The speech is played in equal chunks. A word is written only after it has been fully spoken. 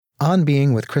On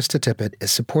Being with Krista Tippett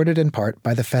is supported in part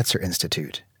by the Fetzer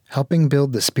Institute, helping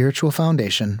build the spiritual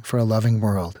foundation for a loving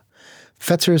world.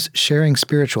 Fetzer's Sharing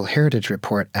Spiritual Heritage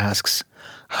report asks,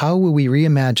 how will we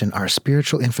reimagine our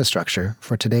spiritual infrastructure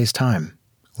for today's time?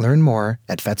 Learn more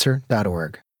at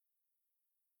Fetzer.org.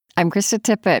 I'm Krista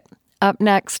Tippett. Up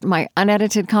next, my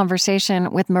unedited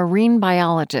conversation with marine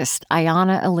biologist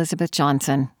Ayana Elizabeth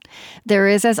Johnson. There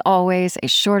is, as always, a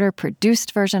shorter,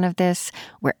 produced version of this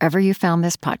wherever you found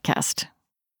this podcast.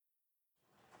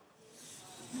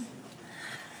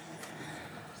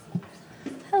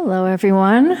 Hello,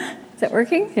 everyone. Is that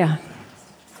working? Yeah.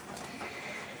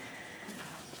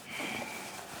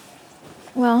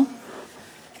 Well,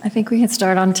 I think we can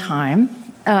start on time.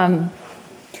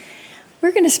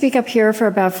 We're going to speak up here for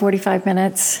about 45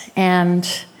 minutes, and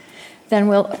then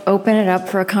we'll open it up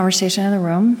for a conversation in the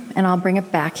room, and I'll bring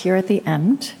it back here at the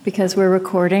end because we're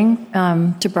recording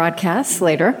to broadcast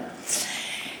later.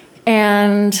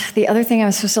 And the other thing I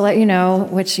was supposed to let you know,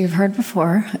 which you've heard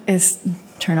before, is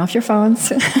turn off your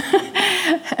phones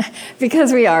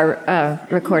because we are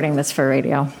recording this for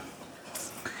radio.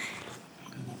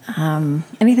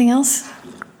 Anything else?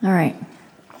 All right.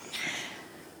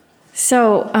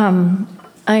 So,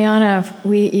 Ayana,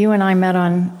 you and I met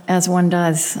on, as one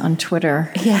does, on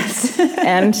Twitter. Yes.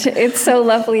 And it's so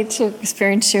lovely to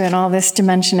experience you in all this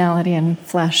dimensionality and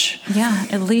flesh. Yeah,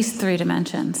 at least 3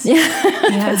 dimensions. Yeah,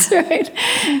 that's right.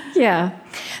 Yeah.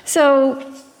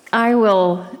 So I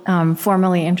will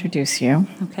formally introduce you.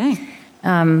 Okay.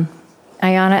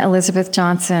 Ayana Elizabeth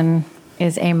Johnson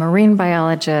is a marine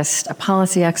biologist, a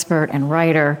policy expert and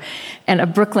writer, and a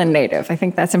Brooklyn native. I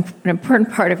think that's an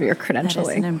important part of your credentialing.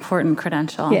 That is an important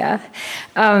credential. Yeah.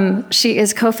 She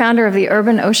is co-founder of the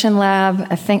Urban Ocean Lab,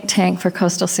 a think tank for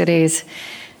coastal cities.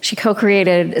 She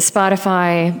co-created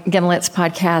Spotify Gimlet's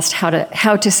podcast,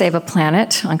 How to Save a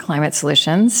Planet on Climate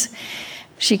Solutions.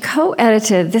 She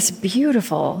co-edited this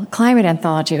beautiful climate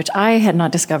anthology, which I had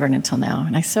not discovered until now,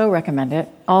 and I so recommend it,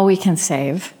 All We Can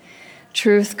Save: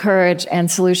 Truth, Courage,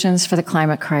 and Solutions for the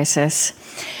Climate Crisis.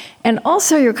 And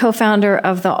also you're co-founder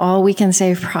of the All We Can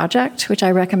Save project, which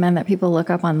I recommend that people look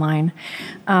up online.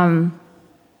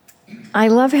 I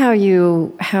love how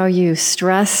you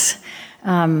stress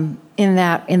in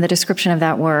the description of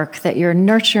that work that you're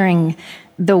nurturing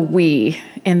the we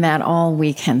in that all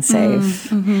we can save.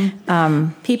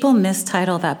 Mm-hmm. People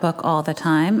mistitle that book all the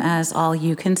time as All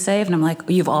You Can Save, and I'm like,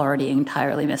 you've already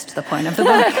entirely missed the point of the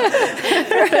book.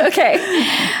 Okay.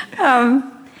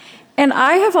 And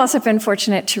I have also been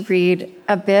fortunate to read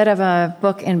a bit of a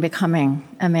book in Becoming,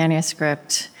 a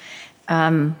manuscript,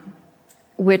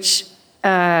 which,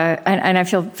 and I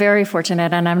feel very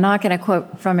fortunate, and I'm not going to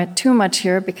quote from it too much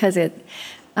here because it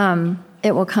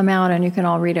will come out and you can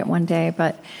all read it one day,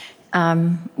 but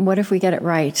what if we get it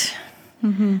right?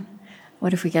 Mm-hmm.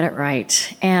 What if we get it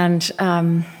right? And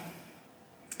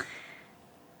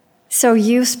so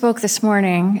you spoke this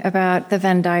morning about the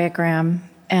Venn diagram,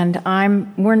 and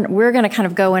we're going to kind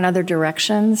of go in other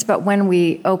directions, but when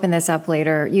we open this up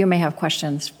later, you may have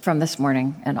questions from this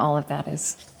morning, and all of that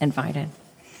is invited.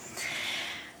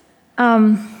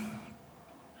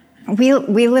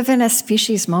 We live in a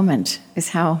species moment, is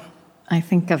how I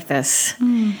think of this.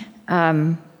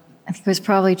 I think it was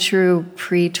probably true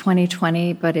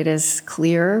pre-2020, but it is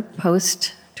clear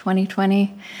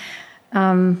post-2020.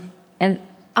 And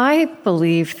I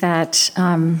believe that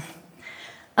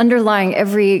underlying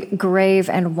every grave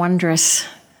and wondrous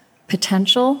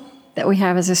potential that we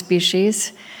have as a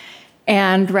species,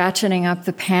 and ratcheting up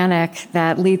the panic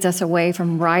that leads us away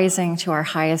from rising to our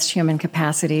highest human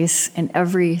capacities in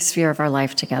every sphere of our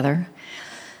life together,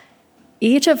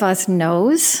 each of us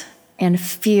knows and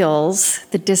feels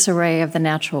the disarray of the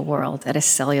natural world at a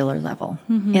cellular level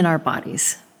in our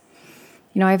bodies.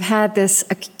 You know, I've had this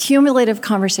accumulative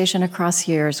conversation across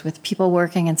years with people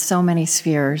working in so many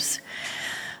spheres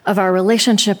of our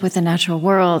relationship with the natural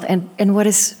world, and what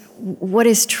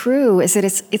is true is that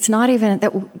it's not even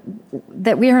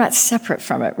that we are not separate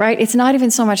from it, right? It's not even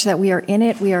so much that we are in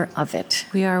it, we are of it.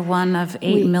 We are one of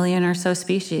 8 million or so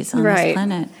species on this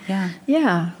planet.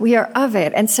 Yeah, we are of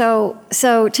it. And so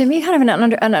to me, kind of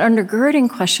an undergirding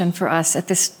question for us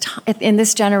in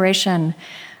this generation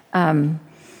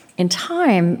in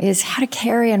time is how to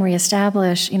carry and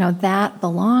reestablish, that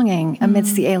belonging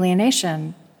amidst the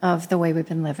alienation of the way we've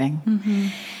been living.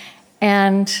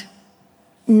 And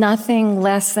nothing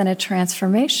less than a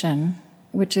transformation,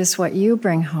 which is what you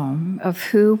bring home, of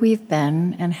who we've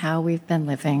been and how we've been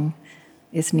living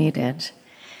is needed.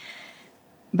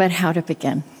 But how to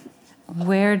begin?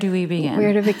 Where do we begin?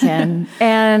 Where to begin?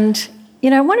 And,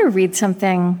 I want to read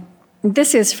something.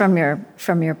 This is from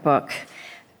your book.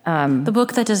 The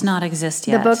book that does not exist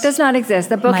yet. The book does not exist.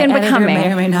 The book My in editor Becoming.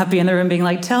 may or may not be in the room being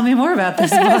like, tell me more about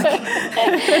this book.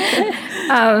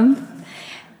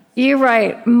 You're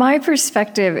right. My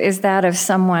perspective is that of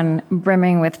someone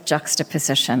brimming with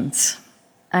juxtapositions.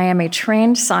 I am a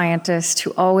trained scientist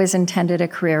who always intended a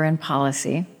career in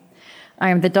policy. I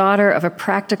am the daughter of a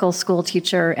practical school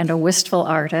teacher and a wistful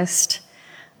artist.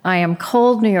 I am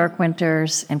cold New York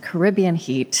winters and Caribbean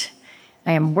heat.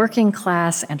 I am working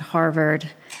class and Harvard.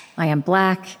 I am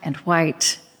black and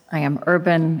white. I am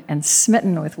urban and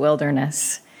smitten with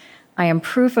wilderness. I am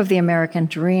proof of the American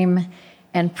dream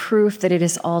and proof that it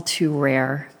is all too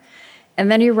rare. And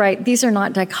then you write, these are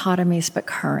not dichotomies but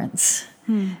currents.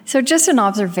 So just an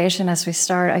observation as we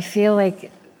start, I feel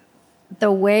like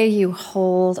the way you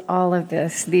hold all of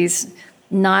this, these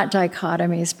not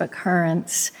dichotomies but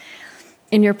currents,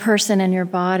 in your person and your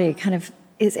body kind of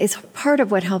is part of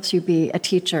what helps you be a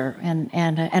teacher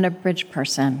and a bridge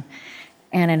person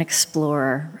and an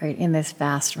explorer, right, in this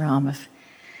vast realm of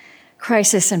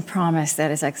crisis and promise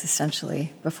that is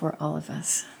existentially before all of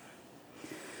us.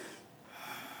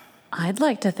 I'd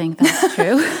like to think that's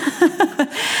true.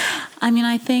 I mean,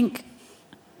 I think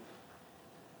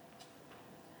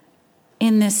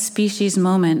in this species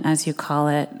moment, as you call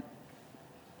it,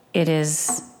 it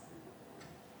is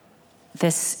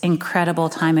this incredible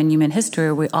time in human history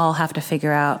where we all have to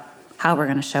figure out how we're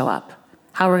going to show up,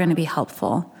 how we're going to be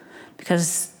helpful,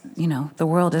 because, you know, the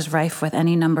world is rife with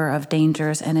any number of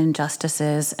dangers and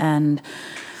injustices and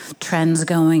trends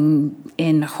going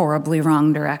in horribly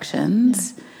wrong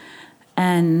directions. Yeah.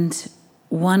 And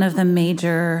one of the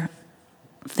major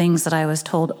things that I was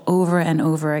told over and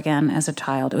over again as a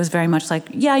child, it was very much like,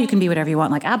 yeah, you can be whatever you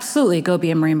want. Like, absolutely, go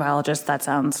be a marine biologist. That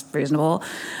sounds reasonable.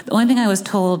 The only thing I was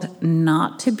told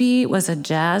not to be was a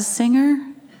jazz singer,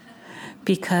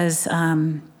 because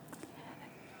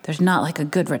there's not like a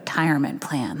good retirement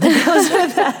plan that goes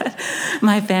with that.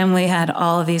 My family had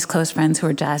all of these close friends who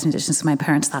were jazz musicians, so my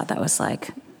parents thought that was like,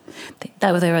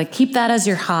 they were like, keep that as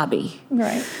your hobby.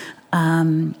 Right.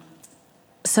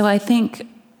 So I think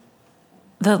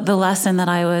the lesson that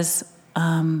I was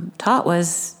taught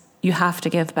was you have to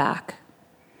give back.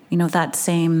 You know, that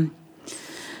same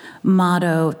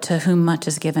motto, to whom much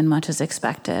is given, much is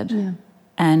expected. Yeah.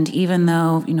 And even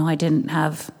though, you know, I didn't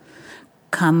have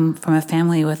come from a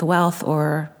family with wealth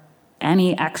or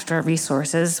any extra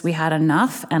resources, we had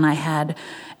enough, and I had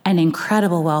an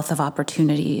incredible wealth of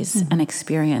opportunities and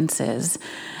experiences.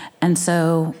 And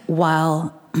so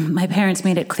while my parents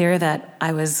made it clear that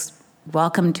I was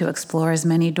welcome to explore as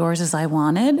many doors as I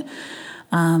wanted,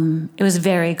 it was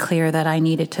very clear that I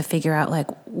needed to figure out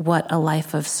like what a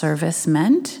life of service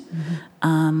meant.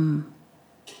 And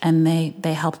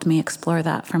they helped me explore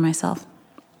that for myself.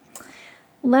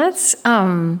 Let's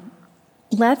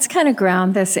kind of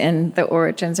ground this in the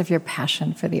origins of your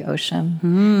passion for the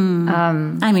ocean.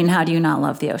 I mean, how do you not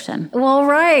love the ocean? Well,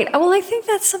 right. Well, I think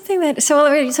that's something that.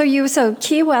 So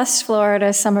Key West,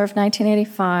 Florida, summer of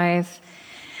 1985.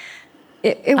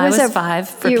 It was I was 5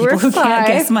 for people who can't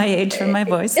guess my age from my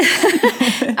voice.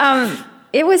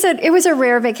 It was a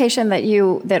rare vacation that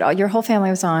your whole family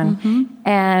was on,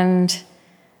 and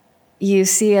you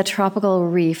see a tropical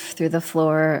reef through the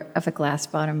floor of a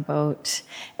glass-bottom boat,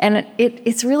 and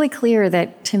it's really clear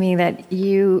that to me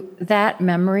that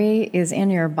memory is in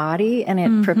your body and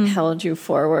it propelled you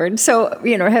forward. So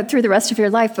through the rest of your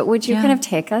life. But would you kind of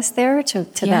take us there to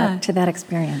that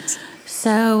experience?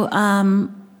 So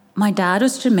my dad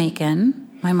was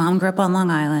Jamaican. My mom grew up on Long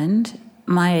Island.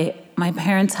 My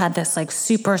parents had this like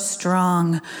super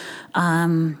strong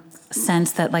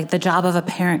sense that like the job of a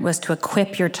parent was to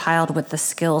equip your child with the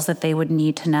skills that they would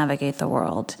need to navigate the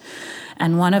world.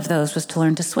 And one of those was to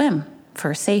learn to swim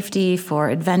for safety, for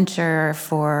adventure,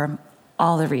 for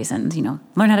all the reasons,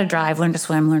 learn how to drive, learn to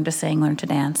swim, learn to sing, learn to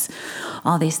dance,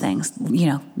 all these things,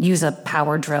 use a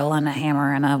power drill and a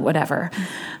hammer and a whatever.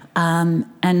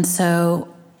 And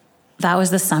so that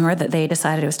was the summer that they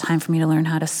decided it was time for me to learn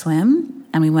how to swim.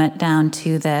 And we went down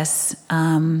to this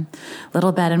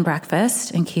little bed and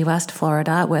breakfast in Key West,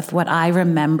 Florida, with what I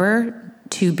remember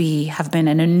to have been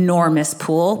an enormous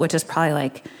pool, which is probably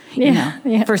like,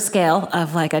 for scale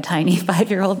of like a tiny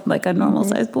 5-year-old, like a normal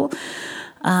sized pool.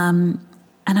 And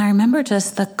I remember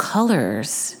just the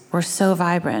colors were so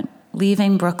vibrant.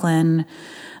 Leaving Brooklyn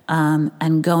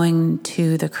and going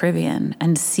to the Caribbean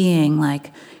and seeing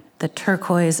like the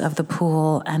turquoise of the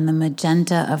pool and the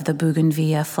magenta of the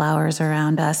bougainvillea flowers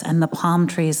around us and the palm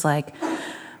trees. Like,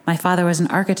 my father was an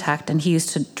architect and he used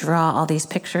to draw all these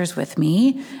pictures with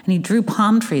me, and he drew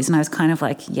palm trees, and I was kind of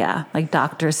like, yeah, like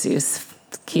Dr. Seuss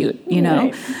cute, you know?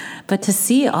 Right. But to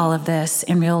see all of this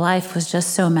in real life was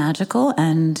just so magical.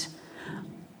 And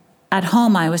at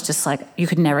home, I was just like, you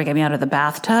could never get me out of the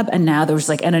bathtub. And now there was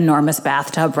like an enormous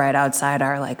bathtub right outside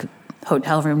our like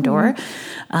hotel room door.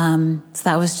 So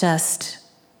that was just,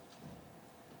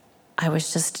 I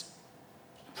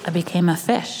became a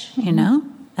fish, you know,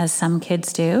 as some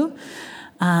kids do.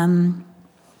 And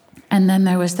then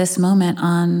there was this moment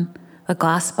on the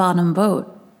glass bottom boat,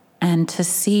 and to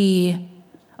see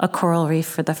a coral reef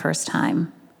for the first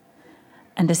time,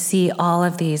 and to see all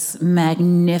of these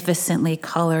magnificently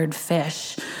colored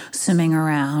fish swimming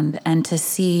around, and to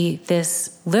see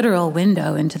this literal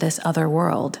window into this other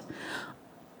world,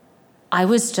 I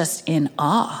was just in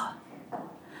awe.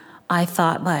 I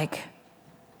thought, like,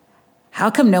 how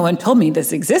come no one told me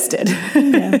this existed?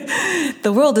 Yeah.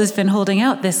 The world has been holding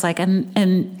out this like an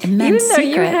immense Even though secret.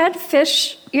 you had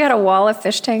fish, you had a wall of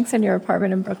fish tanks in your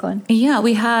apartment in Brooklyn. Yeah,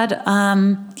 we had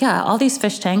all these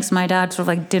fish tanks. My dad sort of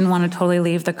like didn't want to totally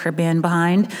leave the Caribbean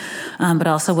behind, but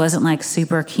also wasn't like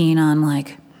super keen on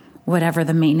like whatever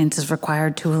the maintenance is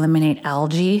required to eliminate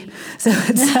algae. So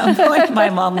at some point, my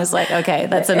mom was like, "Okay,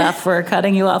 that's enough. We're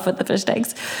cutting you off with the fish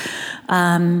tanks."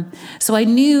 So I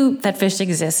knew that fish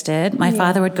existed. My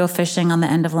father would go fishing on the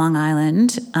end of Long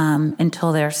Island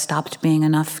until there stopped being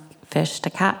enough fish to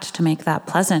catch to make that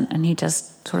pleasant, and he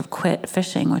just sort of quit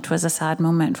fishing, which was a sad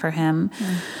moment for him.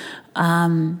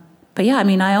 But yeah, I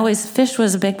mean, fish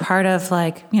was a big part of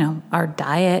like, you know, our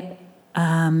diet,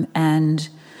 and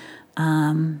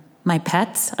my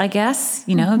pets, I guess,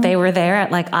 you know, they were there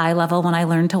at like eye level when I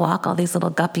learned to walk, all these little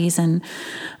guppies. And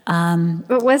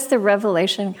But was the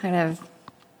revelation kind of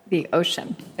the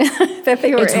ocean that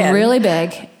they were it's in? really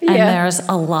big, and Yeah. there's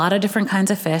a lot of different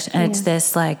kinds of fish, and it's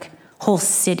this like whole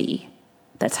city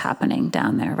that's happening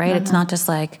down there, right? It's not just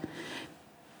like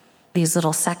these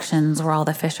little sections where all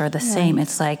the fish are the same.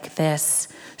 It's like this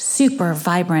super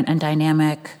vibrant and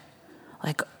dynamic,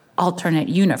 like alternate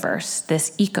universe,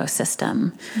 this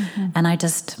ecosystem. And I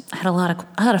had a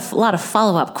lot of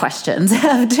follow-up questions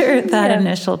after that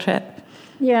initial trip.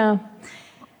 Yeah.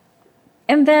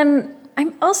 And then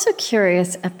I'm also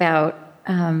curious about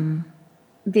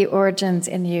the origins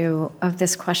in you of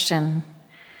this question,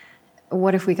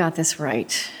 what if we got this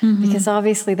right? Because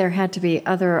obviously there had to be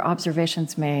other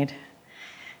observations made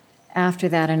after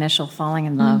that initial falling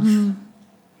in love.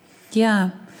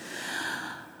 Yeah.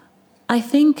 I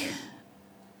think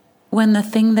when the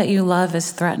thing that you love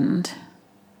is threatened,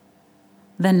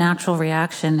 the natural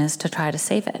reaction is to try to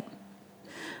save it.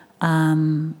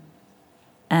 And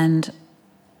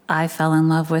I fell in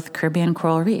love with Caribbean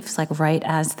coral reefs, like right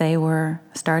as they were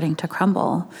starting to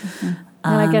crumble. And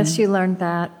I guess you learned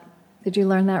that. Did you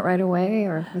learn that right away,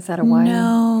 or was that a while?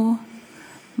 No.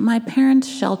 My parents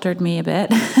sheltered me a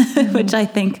bit, which I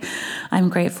think I'm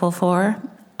grateful for.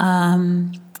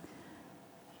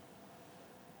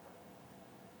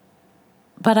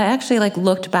 But I actually like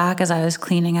looked back as I was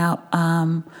cleaning out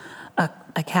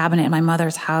a cabinet in my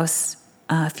mother's house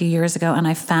a few years ago, and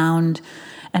I found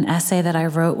an essay that I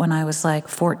wrote when I was like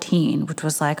 14, which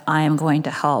was like, I am going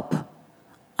to help.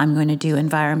 I'm going to do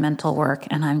environmental work,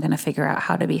 and I'm going to figure out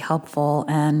how to be helpful.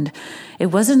 And it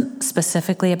wasn't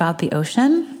specifically about the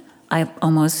ocean. I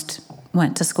almost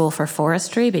went to school for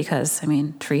forestry because, I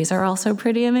mean, trees are also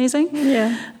pretty amazing.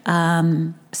 Yeah.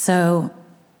 So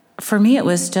for me, it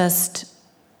was just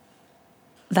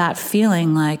that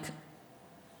feeling like,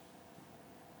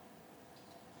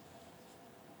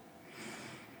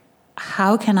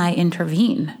 how can I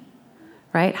intervene,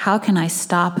 right? How can I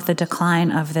stop the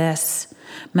decline of this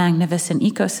magnificent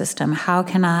ecosystem? How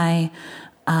can I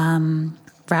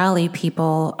rally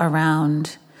people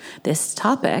around this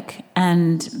topic?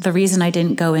 And the reason I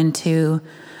didn't go into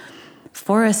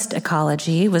forest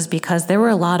ecology was because there were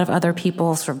a lot of other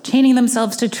people sort of chaining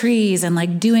themselves to trees and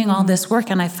like doing all this work.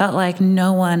 And I felt like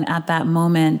no one at that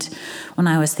moment, when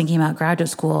I was thinking about graduate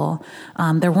school,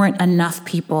 there weren't enough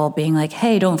people being like,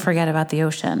 hey, don't forget about the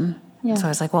ocean. Yeah. So I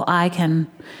was like, well, I can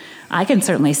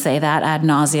certainly say that ad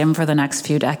nauseum for the next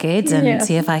few decades and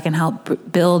see if I can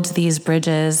help build these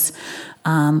bridges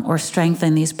or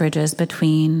strengthen these bridges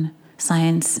between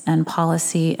science and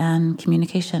policy and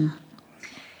communication.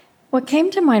 What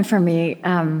came to mind for me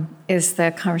is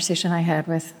the conversation I had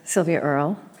with Sylvia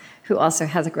Earle, who also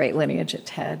has a great lineage at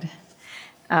TED.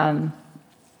 And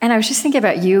I was just thinking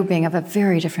about you being of a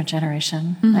very different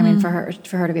generation. I mean, for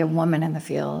her to be a woman in the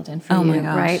field, and for you, my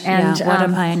gosh. right? And yeah, what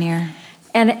a pioneer!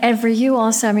 And for you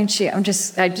also, I mean,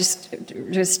 I just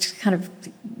kind of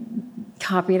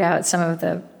copied out some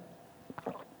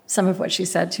of what she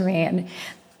said to me, and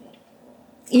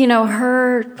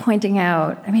her pointing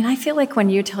out, I mean, I feel like when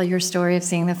you tell your story of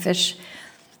seeing the fish,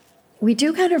 we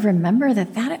do kind of remember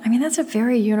that's a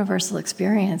very universal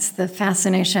experience, the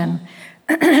fascination,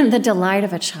 the delight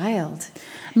of a child.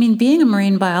 I mean, being a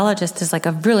marine biologist is like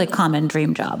a really common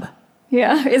dream job.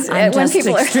 Yeah, I'm just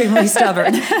extremely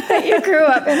stubborn. That you grew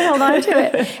up and held on to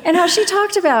it. And how she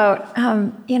talked about,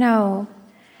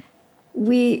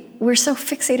 we're so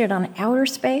fixated on outer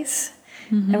space,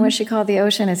 and what she called the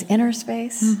ocean is inner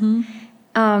space.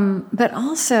 But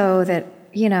also that,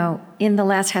 in the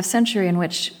last half century in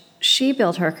which she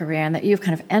built her career and that you've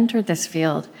kind of entered this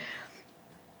field,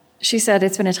 she said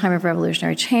it's been a time of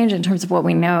revolutionary change in terms of what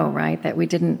we know, right? That we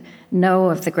didn't know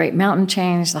of the great mountain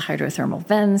change, the hydrothermal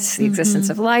vents, the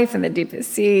existence of life in the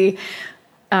deepest sea. It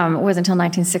wasn't until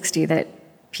 1960 that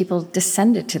people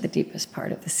descended to the deepest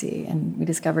part of the sea and we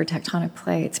discovered tectonic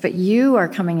plates. But you are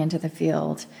coming into the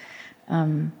field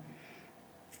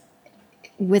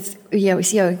with,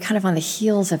 kind of on the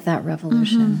heels of that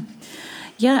revolution.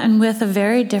 Yeah, and with a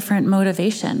very different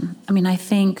motivation. I mean, I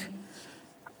think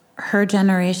her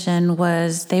generation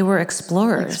they were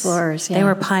explorers. Explorers, yeah. They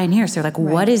were pioneers. They're like,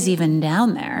 what is even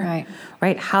down there? Right.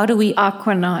 Right? How do we...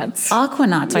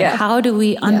 Aquanauts. Like, how do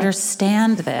we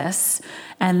understand this?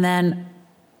 And then,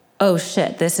 oh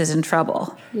shit, this is in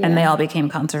trouble. Yeah. And they all became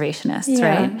conservationists,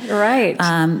 right?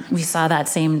 Right. We saw that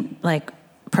same,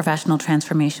 professional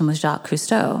transformation with Jacques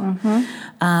Cousteau.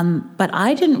 But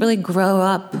I didn't really grow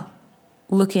up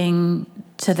looking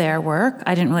to their work.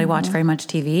 I didn't really watch very much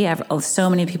TV. So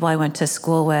many people I went to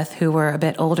school with who were a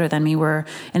bit older than me were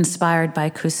inspired by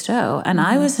Cousteau. And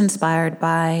I was inspired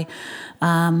by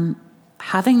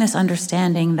having this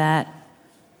understanding that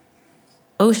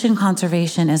ocean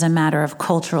conservation is a matter of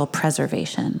cultural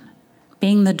preservation.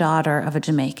 Being the daughter of a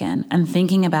Jamaican and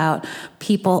thinking about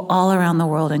people all around the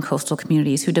world in coastal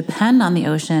communities who depend on the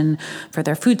ocean for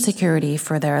their food security,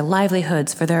 for their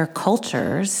livelihoods, for their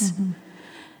cultures,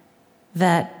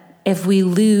 that if we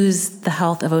lose the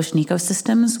health of ocean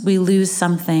ecosystems, we lose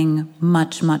something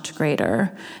much, much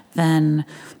greater than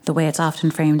the way it's often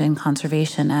framed in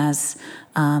conservation as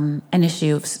an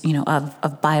issue of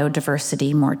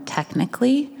biodiversity more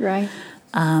technically. Right.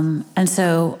 And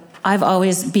so I've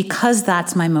always, because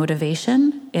that's my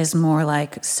motivation, is more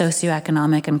like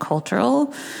socioeconomic and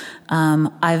cultural,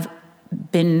 I've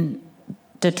been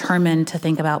determined to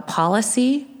think about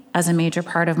policy as a major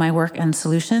part of my work and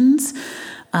solutions.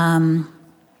 And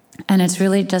it's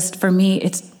really just, for me,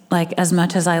 it's like, as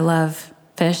much as I love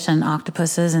fish and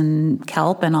octopuses and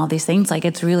kelp and all these things,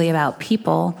 it's really about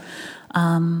people,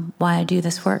 why I do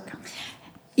this work.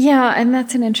 Yeah, and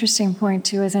that's an interesting point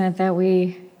too, isn't it? That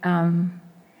we,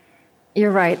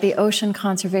 you're right, the ocean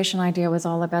conservation idea was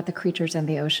all about the creatures in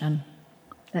the ocean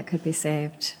that could be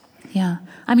saved. Yeah.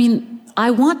 I mean,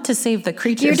 I want to save the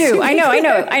creatures. You do. I know.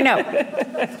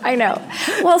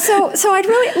 Well, so I'd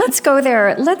really, let's go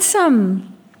there.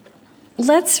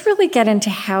 Let's really get into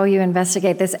how you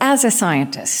investigate this as a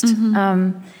scientist.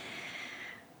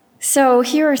 So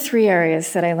here are 3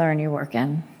 areas that I learn you work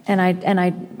in. And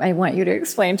I want you to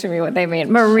explain to me what they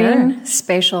mean. Marine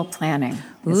spatial planning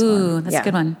is one. That's a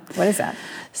good one. What is that?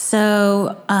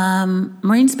 So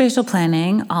marine spatial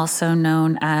planning, also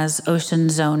known as ocean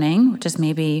zoning, which is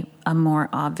maybe a more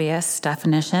obvious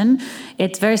definition.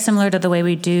 It's very similar to the way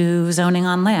we do zoning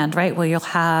on land, right? Where you'll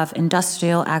have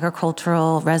industrial,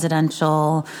 agricultural,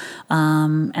 residential,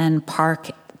 and park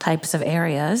types of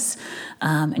areas.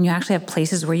 And you actually have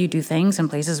places where you do things and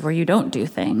places where you don't do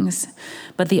things.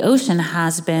 But the ocean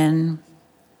has been,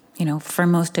 for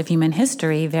most of human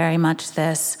history, very much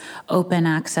this open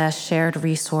access, shared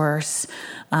resource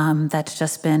that's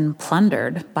just been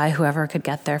plundered by whoever could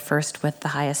get there first with the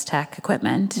highest tech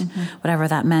equipment, whatever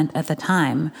that meant at the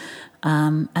time.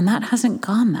 And that hasn't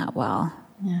gone that well.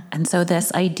 Yeah. And so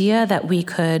this idea that we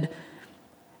could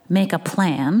make a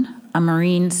plan, a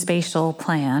marine spatial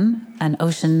plan, an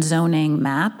ocean zoning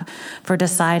map for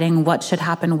deciding what should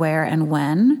happen where and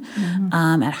when,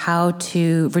 and how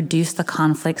to reduce the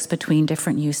conflicts between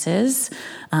different uses,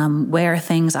 where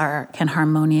things can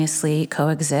harmoniously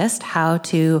coexist, how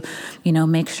to,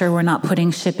 make sure we're not putting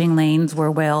shipping lanes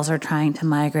where whales are trying to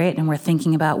migrate, and we're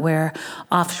thinking about where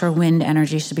offshore wind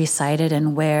energy should be sited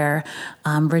and where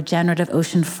regenerative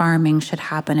ocean farming should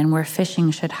happen and where fishing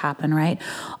should happen, right?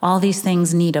 All these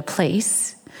things need a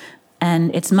place.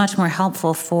 And it's much more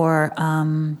helpful for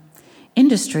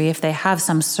industry if they have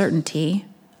some certainty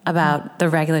about the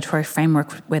regulatory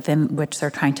framework within which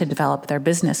they're trying to develop their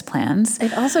business plans.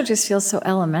 It also just feels so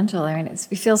elemental. I mean, it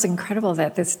feels incredible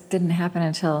that this didn't happen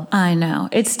until... I know.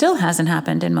 It still hasn't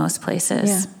happened in most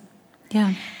places. Yeah.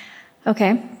 Yeah.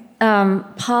 Okay.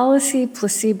 Policy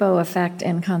placebo effect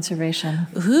in conservation.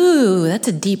 Ooh, that's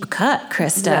a deep cut,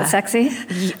 Krista. Is that sexy?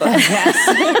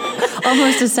 Yes.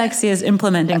 Almost as sexy as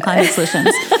implementing climate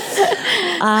solutions.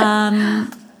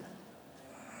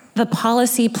 The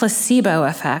policy placebo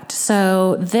effect.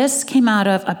 So this came out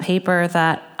of a paper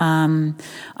that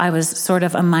I was sort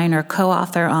of a minor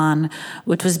co-author on,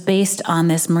 which was based on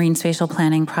this marine spatial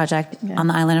planning project on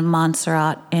the island of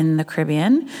Montserrat in the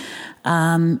Caribbean.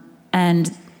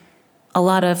 And a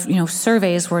lot of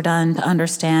surveys were done to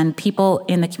understand people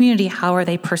in the community. How are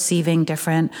they perceiving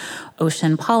different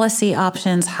ocean policy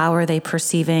options? How are they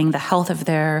perceiving the health of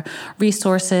their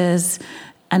resources?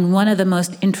 And one of the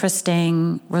most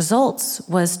interesting results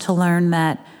was to learn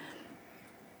that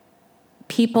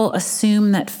people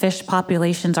assume that fish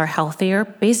populations are healthier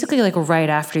basically like right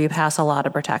after you pass a law to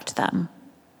protect them.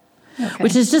 Okay.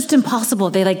 Which is just impossible.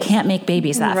 They can't make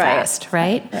babies that fast,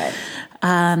 right? Right.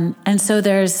 And so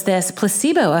there's this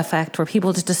placebo effect where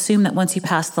people just assume that once you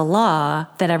pass the law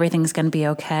that everything's going to be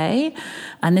okay.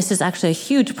 And this is actually a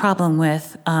huge problem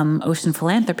with ocean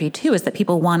philanthropy too, is that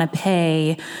people want to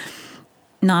pay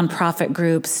nonprofit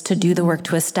groups to do the work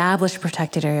to establish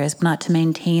protected areas, but not to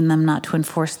maintain them, not to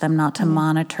enforce them, not to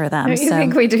monitor them. Do you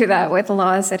think we do that with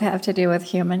laws that have to do with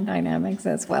human dynamics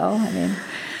as well?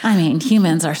 I mean,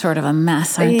 humans are sort of a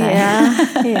mess, aren't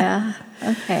they? Yeah.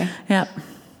 Okay. Yep.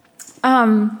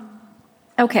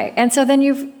 Okay, and so then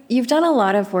you've done a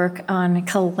lot of work on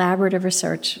collaborative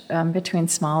research between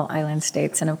small island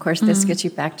states, and of course this gets you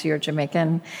back to your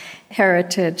Jamaican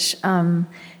heritage.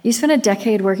 You spent a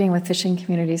decade working with fishing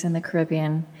communities in the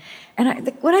Caribbean,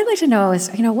 and what I'd like to know is,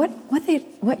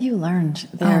 what you learned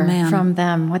there from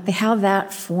them, how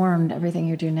that formed everything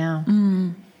you do now.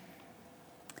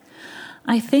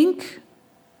 I think.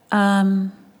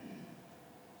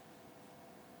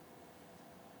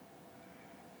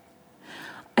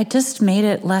 I just made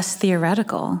it less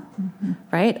theoretical,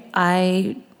 right?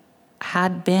 I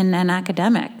had been an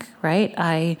academic, right?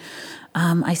 I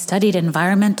studied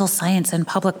environmental science and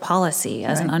public policy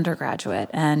as an undergraduate,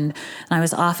 and I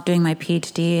was off doing my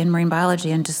PhD in marine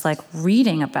biology and just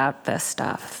reading about this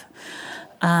stuff.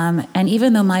 And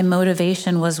even though my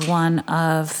motivation was one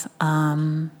of,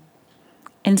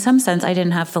 in some sense, I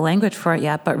didn't have the language for it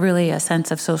yet, but really a sense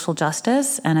of social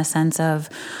justice and a sense of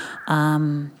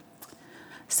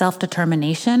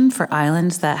self-determination for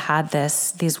islands that had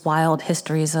these wild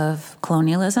histories of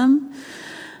colonialism,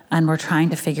 and were trying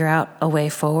to figure out a way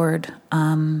forward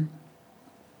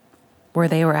where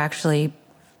they were actually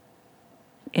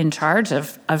in charge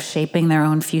of shaping their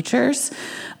own futures.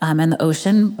 And the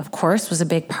ocean, of course, was a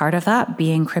big part of that,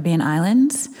 being Caribbean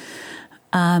islands.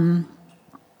 And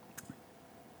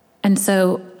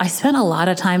so I spent a lot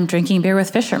of time drinking beer with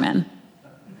fishermen.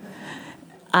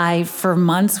 I, for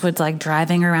months, was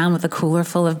driving around with a cooler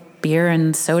full of beer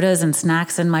and sodas and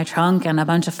snacks in my trunk and a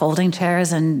bunch of folding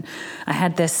chairs. And I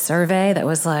had this survey that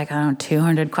was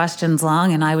 200 questions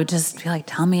long. And I would just be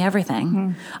tell me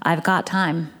everything. I've got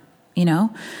time,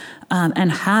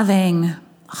 and having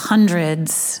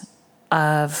hundreds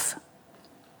of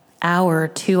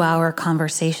 2-hour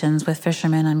conversations with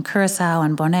fishermen in Curacao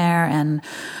and Bonaire and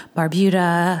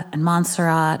Barbuda and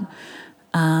Montserrat.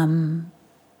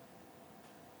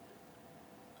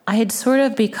 I had sort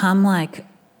of become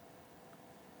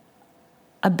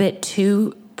a bit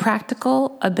too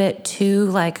practical, a bit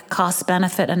too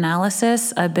cost-benefit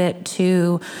analysis, a bit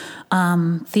too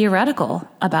theoretical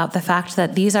about the fact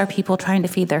that these are people trying to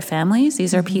feed their families.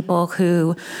 These are people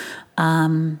who,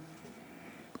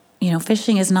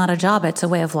 fishing is not a job, it's a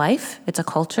way of life, it's a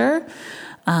culture.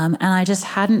 And I just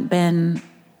hadn't been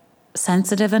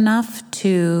sensitive enough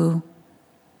to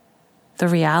the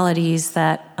realities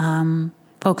that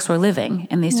folks were living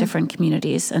in these different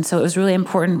communities. And so it was really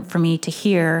important for me to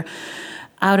hear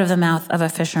out of the mouth of a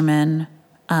fisherman.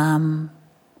 I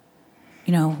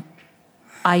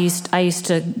used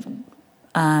to,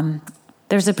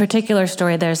 there's a particular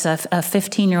story. There's a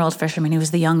 15-year-old fisherman. He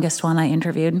was the youngest one I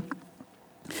interviewed.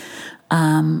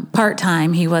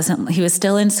 Part-time, he was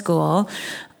still in school.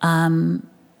 And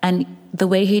the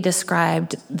way he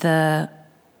described the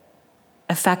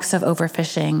effects of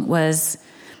overfishing was,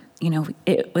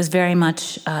 it was very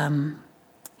much,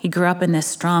 he grew up in this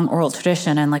strong oral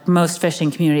tradition, and most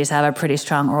fishing communities have a pretty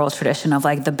strong oral tradition of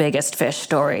the biggest fish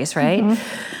stories, right?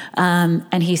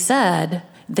 And he said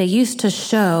they used to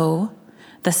show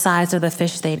the size of the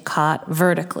fish they'd caught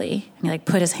vertically. And he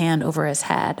put his hand over his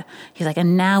head. He's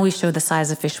and now we show the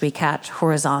size of fish we catch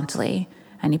horizontally.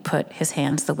 And he put his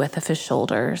hands the width of his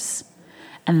shoulders.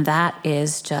 And that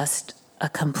is just a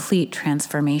complete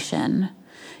transformation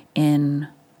in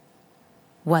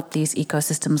what these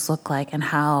ecosystems look like and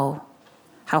how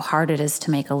hard it is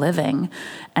to make a living.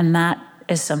 And that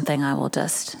is something I will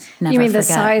just never forget. You mean the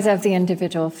size of the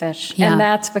individual fish? Yeah. And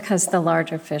that's because the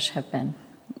larger fish are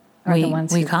the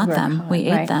ones we who caught were them. caught, We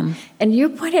ate right? them. And you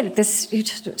pointed at this, you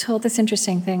told this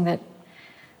interesting thing that,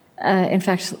 in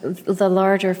fact, the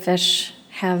larger fish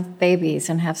have babies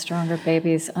and have stronger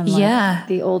babies, unlike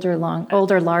the older,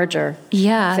 larger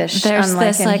fish. There's unlike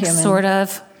this in like human. sort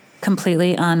of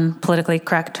completely unpolitically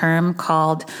correct term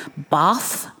called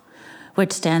BOF,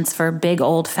 which stands for big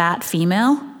old fat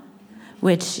female,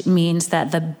 which means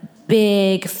that the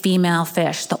big female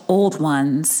fish, the old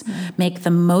ones, make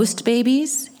the most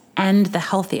babies and the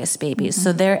healthiest babies.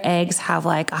 So their eggs have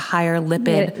like a higher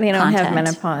lipid They don't content. have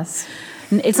menopause.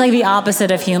 It's like the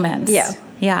opposite of humans. Yeah.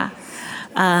 Yeah.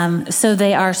 So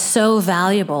they are so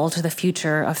valuable to the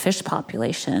future of fish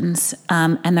populations.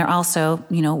 And they're also,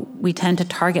 we tend to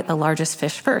target the largest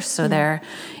fish first. So they're,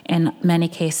 in many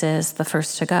cases, the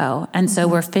first to go. And so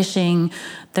we're fishing,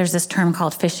 there's this term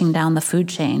called fishing down the food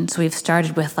chain. So we've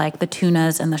started with like the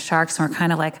tunas and the sharks, and we're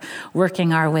kind of like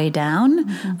working our way down,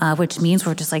 which means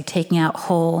we're just like taking out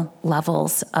whole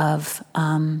levels of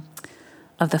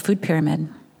the food pyramid.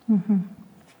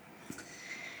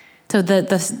 So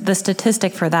the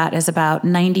statistic for that is about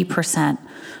 90%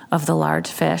 of the large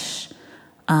fish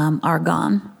are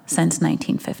gone since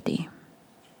 1950.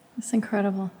 It's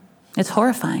incredible. It's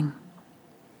horrifying.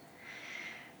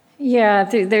 Yeah, I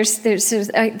think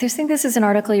this is an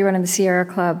article you wrote in the Sierra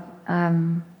Club.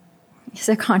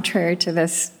 So contrary to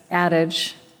this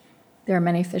adage, there are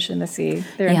many fish in the sea.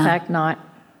 There are in fact not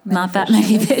that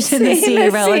many fish in the sea,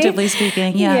 relatively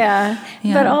speaking. Yeah.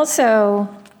 But also,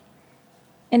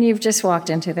 and you've just walked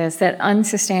into this, that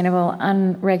unsustainable,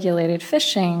 unregulated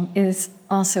fishing is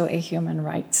also a human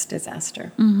rights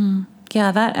disaster.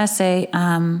 Yeah, that essay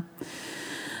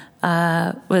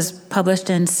was published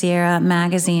in Sierra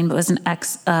Magazine, but it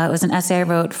was an essay I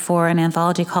wrote for an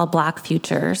anthology called Black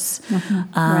Futures,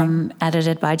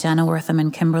 edited by Jenna Wortham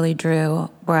and Kimberly Drew,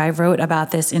 where I wrote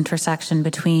about this intersection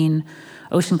between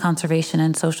ocean conservation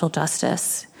and social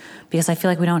justice, because I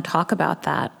feel like we don't talk about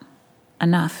that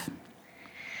enough.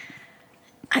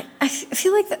 I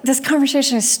feel like this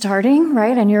conversation is starting,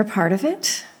 right? And you're a part of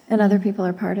it, and other people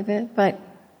are part of it. But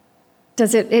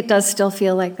it does still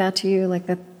feel like that to you, like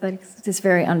that it's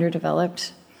very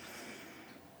underdeveloped?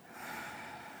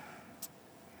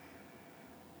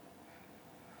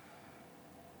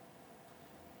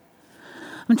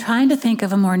 I'm trying to think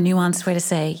of a more nuanced way to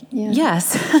say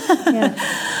yes.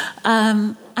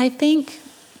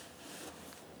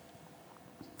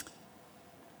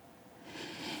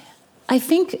 I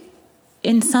think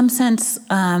in some sense,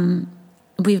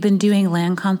 we've been doing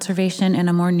land conservation in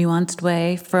a more nuanced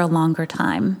way for a longer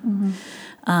time.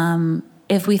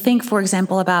 If we think, for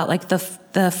example, about like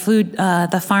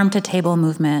the farm to table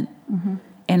movement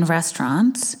in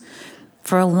restaurants,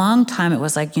 for a long time it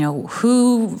was like,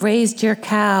 who raised your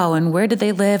cow and where did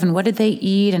they live and what did they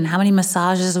eat and how many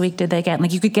massages a week did they get? And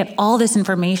like you could get all this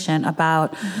information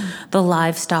about the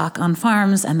livestock on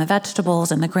farms and the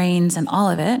vegetables and the grains and all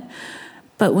of it.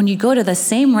 But when you go to the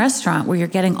same restaurant where you're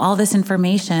getting all this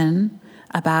information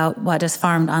about what is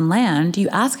farmed on land, you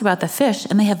ask about the fish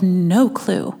and they have no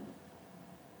clue.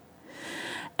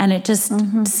 And it just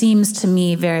seems to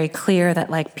me very clear that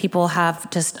like people have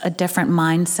just a different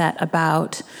mindset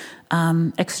about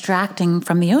extracting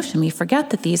from the ocean. We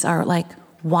forget that these are like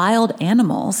wild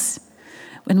animals,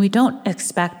 and we don't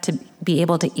expect to be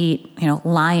able to eat,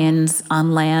 lions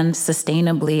on land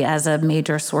sustainably as a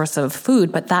major source of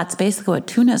food, but that's basically what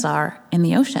tunas are in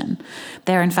the ocean.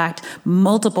 They're in fact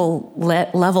multiple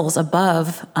levels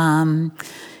above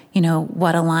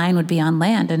what a lion would be on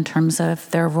land in terms of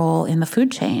their role in the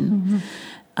food chain.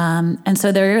 And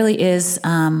so there really is,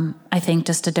 I think,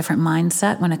 just a different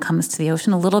mindset when it comes to the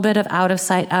ocean, a little bit of out of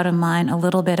sight, out of mind, a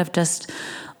little bit of just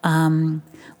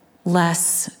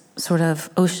less sort of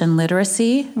ocean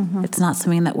literacy. It's not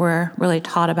something that we're really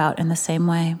taught about in the same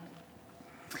way.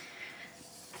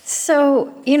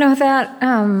 So,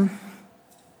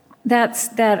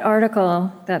 that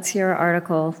article, that Sierra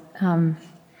article,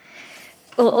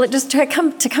 well, just to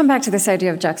come back to this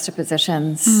idea of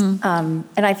juxtapositions, and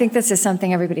I think this is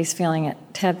something everybody's feeling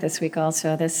at TED this week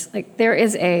also. There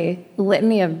is a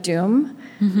litany of doom,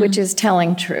 which is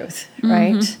telling truth,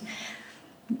 right?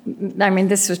 I mean,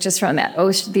 this was just from that.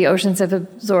 The oceans have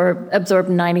absorbed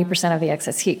 90% of the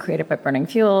excess heat created by burning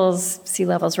fuels, sea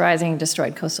levels rising,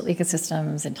 destroyed coastal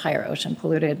ecosystems, entire ocean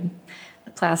polluted,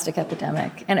 the plastic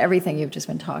epidemic, and everything you've just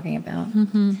been talking about.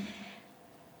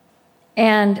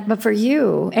 But for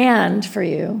you,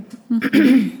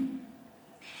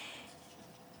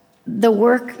 the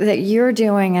work that you're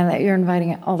doing and that you're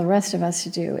inviting all the rest of us to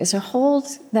do is to hold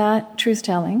that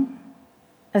truth-telling,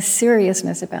 a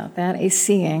seriousness about that, a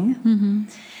seeing,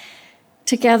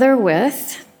 together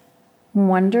with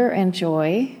wonder and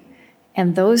joy,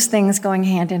 and those things going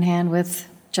hand in hand with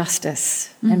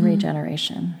justice and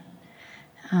regeneration.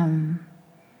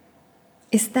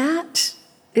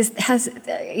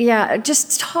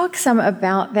 Just talk some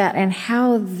about that and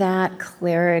how that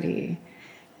clarity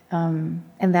and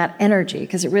that energy,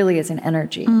 because it really is an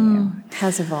energy in you,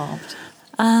 has evolved.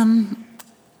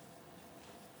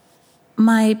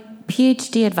 My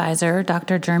PhD advisor,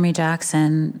 Dr. Jeremy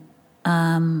Jackson,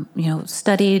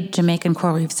 studied Jamaican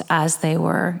coral reefs as they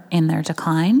were in their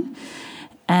decline.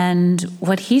 And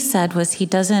what he said was he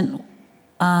doesn't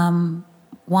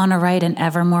want to write an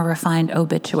ever more refined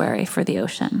obituary for the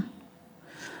ocean.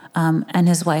 And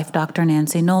his wife, Dr.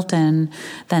 Nancy Knowlton,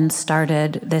 then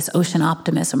started this Ocean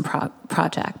Optimism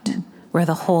project, where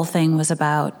the whole thing was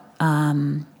about,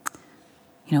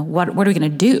 what are we going to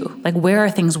do? Like, where are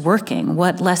things working?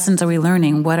 What lessons are we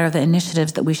learning? What are the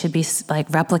initiatives that we should be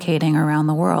replicating around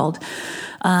the world?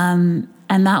 And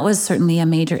that was certainly a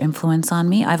major influence on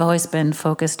me. I've always been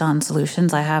focused on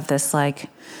solutions. I have this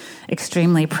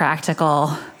extremely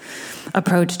practical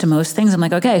approach to most things. I'm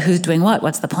like, okay, who's doing what?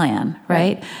 What's the plan,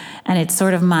 right? And it's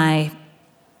sort of my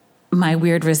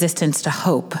weird resistance to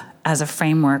hope as a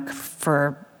framework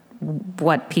for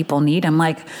what people need. I'm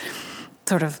like,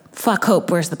 sort of, fuck hope,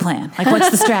 where's the plan? What's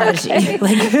the strategy?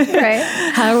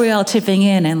 How are we all chipping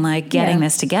in and getting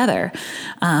this together?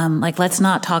 Let's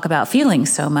not talk about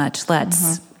feelings so much.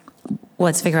 Let's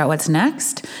figure out what's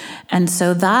next. And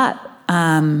so that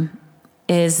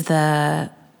is the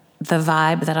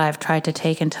vibe that I've tried to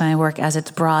take into my work as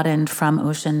it's broadened from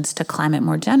oceans to climate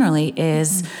more generally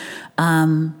is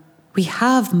we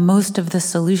have most of the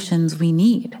solutions we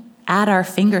need at our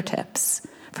fingertips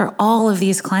for all of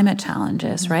these climate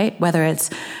challenges, right? Whether it's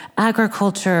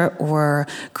agriculture or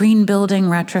green building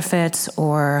retrofits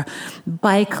or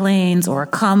bike lanes or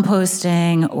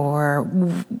composting or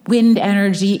wind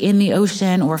energy in the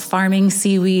ocean or farming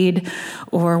seaweed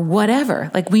or whatever.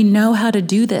 We know how to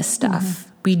do this stuff.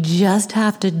 We just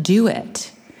have to do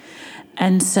it.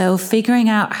 And so figuring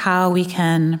out how we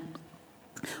can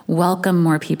welcome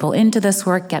more people into this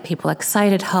work, get people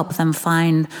excited, help them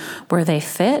find where they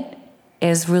fit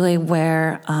is really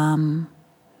where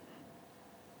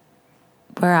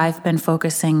I've been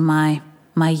focusing my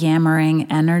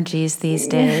yammering energies these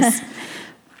days.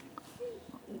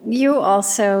 You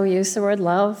also use the word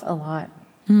love a lot.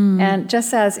 And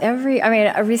just as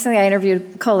recently I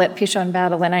interviewed Colette Pichon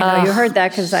Battle, and I know you heard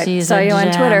that because I saw you on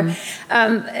Twitter.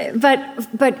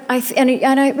 I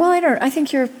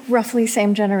think you're roughly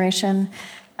same generation.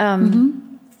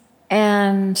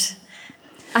 And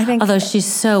I think, although she's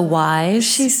so wise,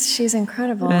 she's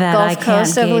incredible. That Gulf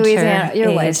Coast of Louisiana,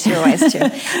 you're wise too.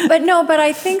 But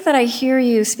I think that I hear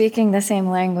you speaking the same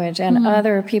language, and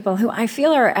other people who I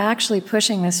feel are actually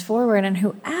pushing this forward, and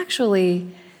who actually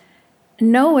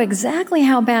know exactly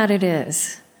how bad it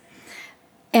is.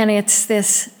 And it's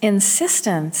this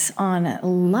insistence on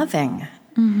loving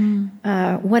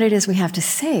what it is we have to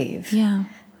save. Yeah,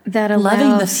 that allows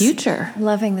loving the future.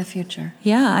 Loving the future.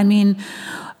 Yeah,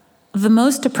 the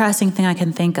most depressing thing I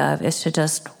can think of is to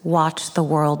just watch the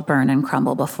world burn and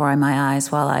crumble before my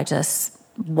eyes while I just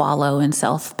wallow in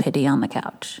self-pity on the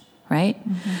couch, right?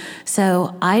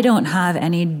 So I don't have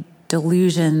any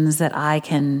delusions that I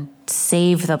can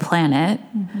save the planet,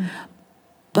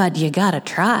 but you gotta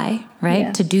try,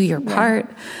 right? To do your part.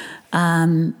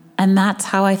 And that's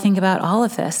how I think about all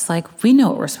of this. We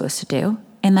know what we're supposed to do.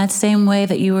 In that same way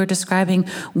that you were describing,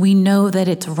 we know that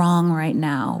it's wrong right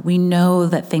now. We know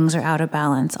that things are out of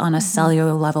balance on a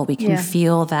cellular level. We can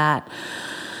feel that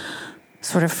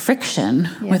sort of friction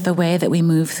with the way that we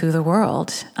move through the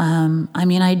world.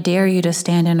 I dare you to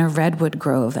stand in a redwood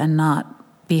grove and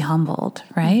not be humbled,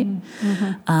 right?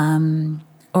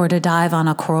 Or to dive on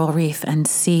a coral reef and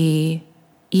see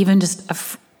even just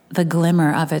the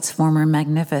glimmer of its former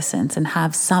magnificence and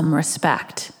have some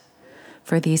respect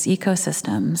for these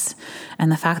ecosystems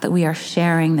and the fact that we are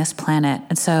sharing this planet.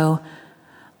 And so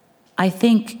I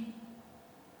think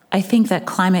that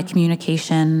climate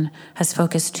communication has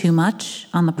focused too much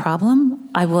on the problem.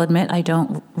 I will admit I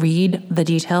don't read the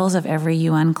details of every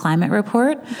UN climate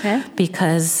report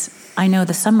because I know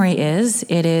the summary is,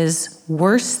 it is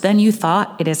worse than you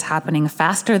thought, it is happening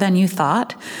faster than you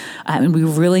thought, and we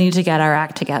really need to get our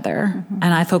act together.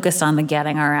 And I focused on the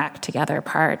getting our act together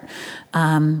part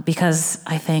because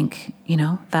I think,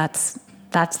 that's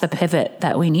that's the pivot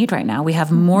that we need right now. We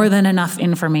have more than enough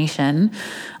information.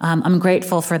 I'm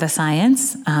grateful for the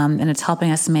science, and it's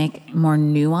helping us make more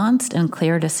nuanced and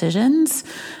clear decisions.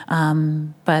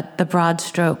 But the broad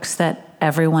strokes that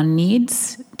everyone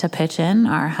needs to pitch in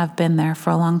have been there for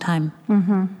a long time.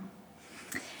 Mm-hmm.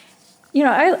 You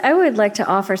know, I would like to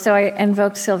offer, so I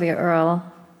invoked Sylvia Earle,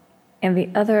 and the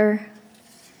other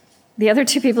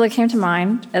two people that came to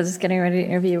mind as I was getting ready to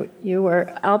interview you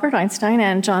were Albert Einstein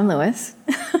and John Lewis.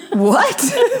 What?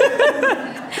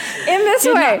 In this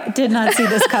way. Did not see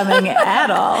this coming at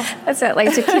all. That's it,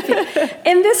 like to keep you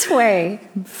in this way.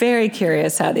 Very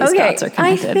curious how these thoughts are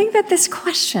connected. I think that this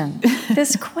question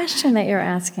that you're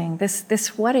asking,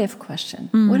 this what if question,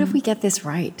 what if we get this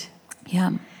right?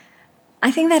 Yeah. I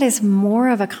think that is more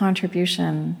of a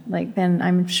contribution, like, than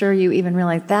I'm sure you even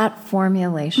realize. That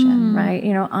formulation, right?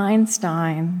 You know,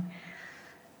 Einstein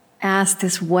asked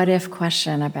this what if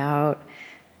question about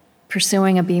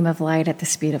pursuing a beam of light at the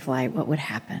speed of light, what would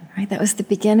happen, right? That was the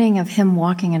beginning of him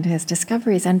walking into his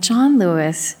discoveries. And John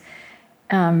Lewis,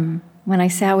 when I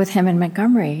sat with him in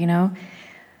Montgomery, you know,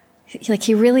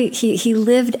 he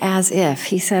lived as if.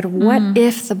 He said, what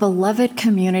if the beloved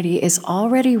community is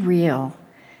already real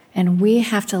and we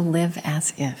have to live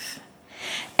as if?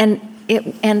 So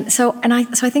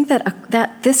I think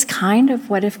that this kind of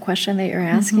what if question that you're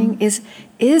asking is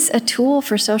a tool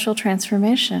for social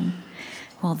transformation.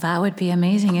 Well, that would be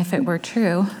amazing if it were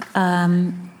true.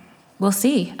 We'll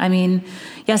see. I mean,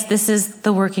 yes, this is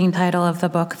the working title of the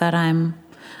book that I'm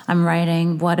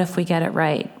writing. What if we get it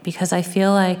right? Because I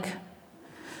feel like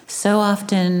so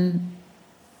often,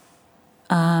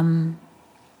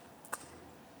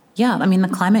 the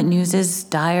climate news is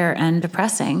dire and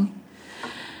depressing.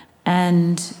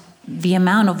 And the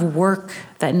amount of work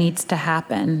that needs to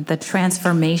happen, the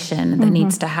transformation that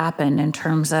needs to happen in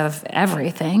terms of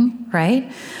everything,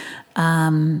 right?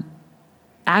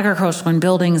 Agriculture and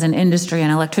buildings and industry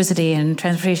and electricity and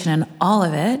transportation and all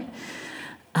of it,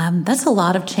 that's a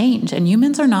lot of change. And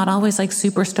humans are not always like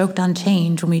super stoked on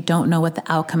change when we don't know what the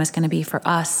outcome is going to be for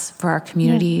us, for our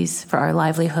communities, for our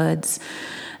livelihoods.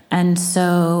 And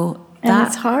so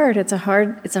it's hard. It's a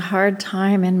hard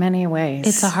time in many ways.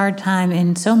 It's a hard time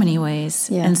in so many ways.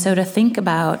 Yeah. And so to think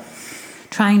about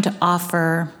trying to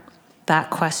offer that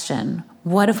question,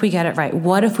 what if we get it right?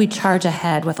 What if we charge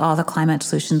ahead with all the climate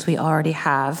solutions we already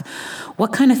have?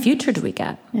 What kind of future do we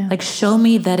get? Yeah. Like, show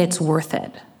me that it's worth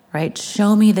it, right?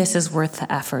 Show me this is worth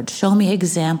the effort. Show me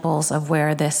examples of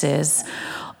where this is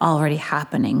already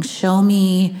happening. Show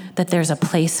me that there's a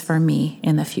place for me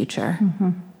in the future.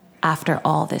 After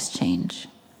all this change.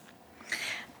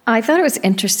 I thought it was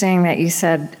interesting that you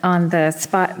said on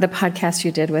the podcast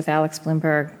you did with Alex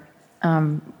Bloomberg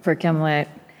for Gimlet,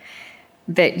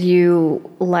 that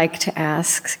you like to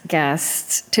ask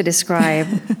guests to describe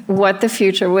what the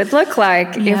future would look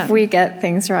like if we get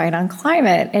things right on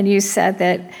climate. And you said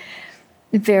that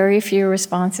very few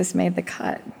responses made the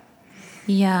cut.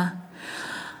 Yeah.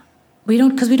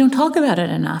 Because we don't talk about it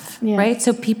enough, right?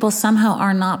 So people somehow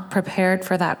are not prepared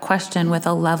for that question with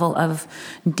a level of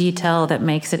detail that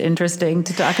makes it interesting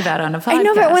to talk about on a podcast. I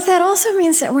know, but what that also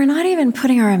means that we're not even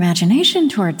putting our imagination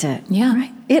towards it. Yeah.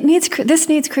 Right? This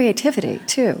needs creativity,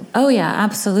 too. Oh, yeah,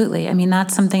 absolutely. I mean,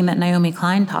 that's something that Naomi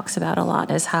Klein talks about a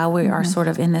lot, is how we are sort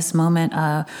of in this moment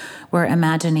where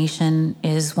imagination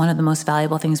is one of the most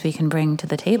valuable things we can bring to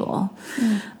the table.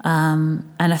 And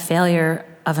a failure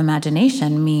of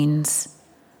imagination means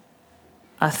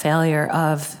a failure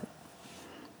of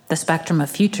the spectrum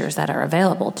of futures that are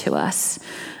available to us.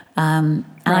 And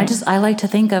I like to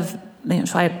think of,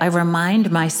 so I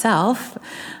remind myself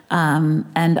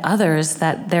and others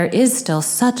that there is still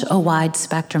such a wide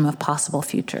spectrum of possible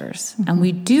futures. And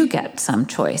we do get some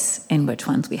choice in which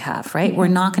ones we have, right? We're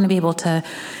not going to be able to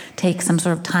take some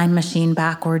sort of time machine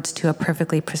backwards to a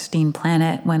perfectly pristine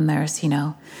planet when there's,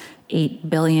 8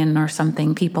 billion or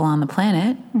something people on the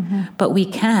planet, but we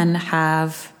can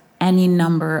have any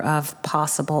number of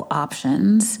possible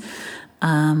options.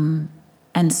 And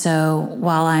so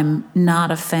while I'm not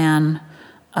a fan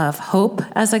of hope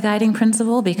as a guiding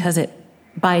principle, because it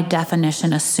by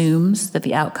definition assumes that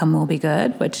the outcome will be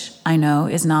good, which I know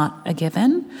is not a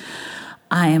given,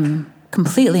 I am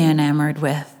completely enamored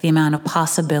with the amount of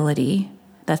possibility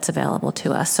that's available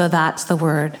to us. So that's the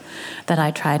word that I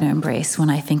try to embrace when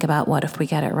I think about what if we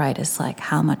get it right, is like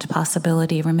how much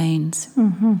possibility remains.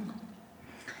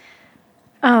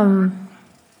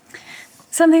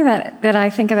 Something that I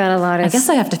think about a lot is... I guess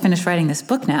I have to finish writing this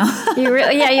book now. You're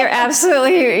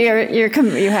absolutely,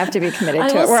 you have to be committed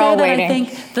to it. We're all waiting. I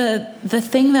think the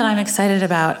thing that I'm excited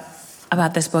about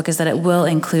about this book is that it will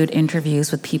include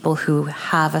interviews with people who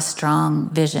have a strong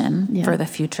vision for the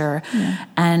future. Yeah.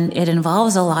 And it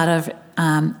involves a lot of,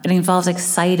 it involves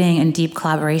exciting and deep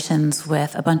collaborations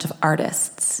with a bunch of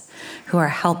artists who are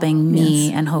helping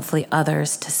me and hopefully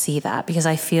others to see that. Because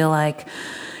I feel like,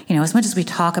 as much as we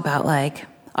talk about like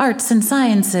arts and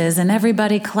sciences and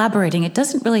everybody collaborating, it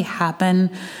doesn't really happen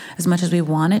as much as we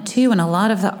want it to. And a lot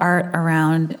of the art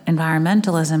around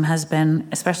environmentalism has been,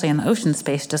 especially in the ocean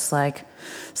space, just like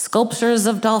sculptures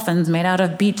of dolphins made out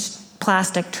of beach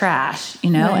plastic trash,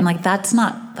 Right. And like that's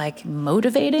not like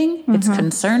motivating. It's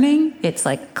concerning. It's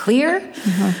like clear.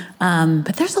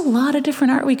 But there's a lot of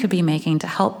different art we could be making to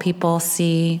help people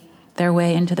see their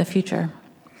way into the future.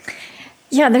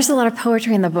 Yeah, there's a lot of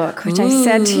poetry in the book, which I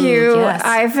said to you.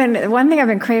 Yes. One thing I've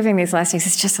been craving these last days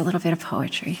is just a little bit of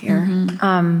poetry here.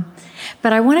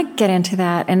 But I want to get into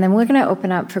that, and then we're going to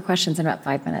open up for questions in about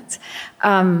 5 minutes.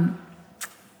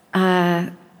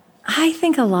 I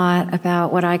think a lot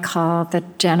about what I call the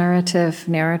generative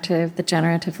narrative, the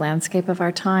generative landscape of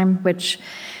our time, which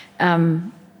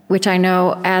I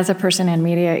know as a person in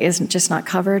media is just not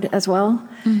covered as well,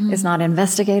 is not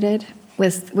investigated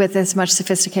with as much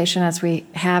sophistication as we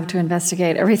have to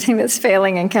investigate everything that's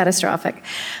failing and catastrophic.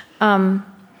 And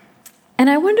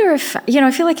I wonder if,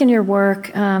 I feel like in your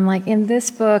work, like in this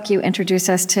book, you introduce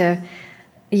us to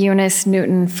Eunice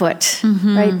Newton Foote,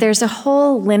 right? There's a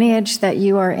whole lineage that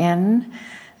you are in,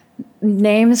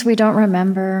 names we don't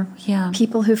remember,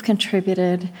 people who've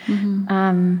contributed.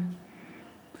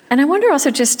 And I wonder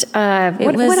also just, what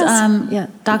else?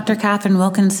 Dr. Catherine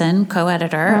Wilkinson,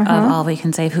 co-editor of All We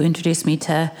Can Save, who introduced me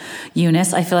to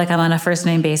Eunice. I feel like I'm on a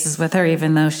first-name basis with her,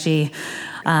 even though she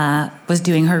was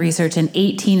doing her research in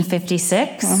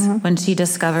 1856 when she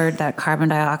discovered that carbon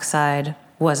dioxide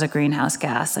was a greenhouse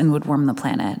gas and would warm the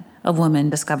planet. A woman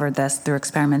discovered this through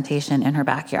experimentation in her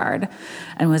backyard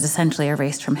and was essentially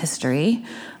erased from history.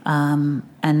 And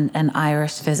an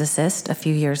Irish physicist a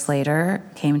few years later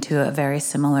came to a very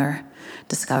similar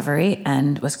discovery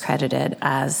and was credited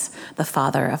as the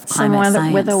father of climate science.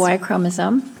 Someone with a Y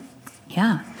chromosome.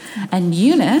 Yeah. And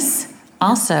Eunice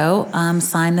also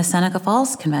signed the Seneca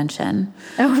Falls Convention.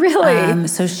 Oh, really?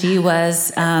 So she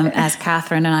was, as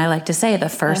Catherine and I like to say, the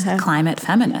first climate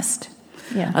feminist.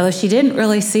 Yeah. Although she didn't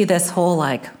really see this whole,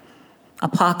 like,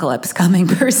 apocalypse coming,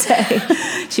 per se.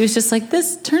 She was just like,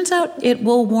 this turns out it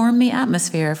will warm the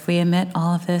atmosphere if we emit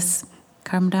all of this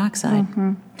carbon dioxide.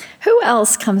 Who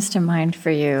else comes to mind for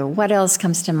you? What else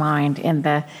comes to mind in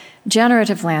the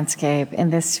generative landscape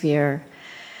in this sphere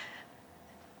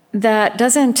that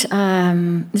doesn't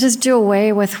just do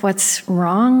away with what's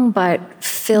wrong, but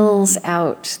fills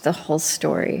out the whole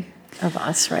story of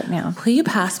us right now? Will you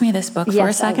pass me this book for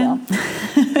a second?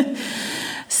 I will.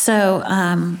 So,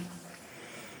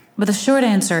 but the short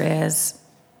answer is,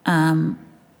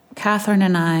 Catherine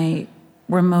and I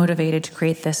were motivated to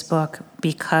create this book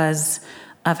because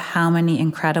of how many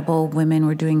incredible women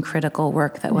were doing critical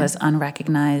work that was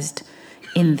unrecognized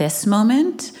in this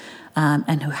moment,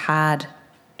 and who had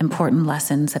important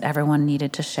lessons that everyone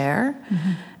needed to share.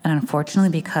 And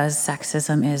unfortunately, because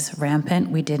sexism is rampant,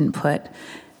 we didn't put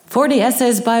 40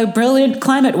 essays by brilliant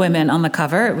climate women on the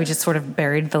cover. We just sort of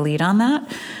buried the lead on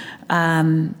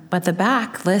that. But the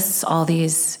back lists all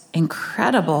these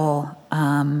incredible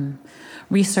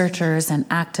researchers and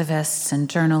activists and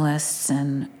journalists,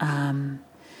 and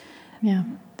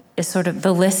is sort of,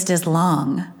 the list is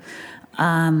long.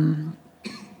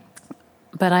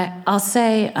 But I'll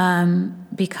say,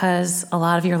 because a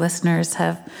lot of your listeners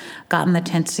have gotten the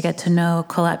chance to get to know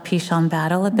Colette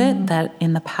Pichon-Battle a bit, that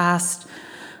in the past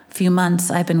few months,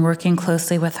 I've been working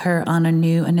closely with her on a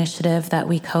new initiative that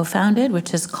we co-founded,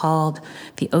 which is called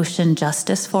the Ocean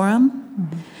Justice Forum.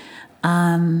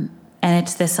 And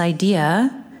it's this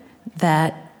idea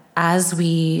that as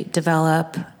we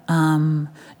develop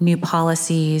new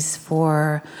policies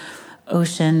for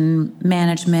ocean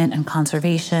management and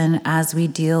conservation, as we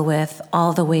deal with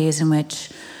all the ways in which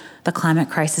the climate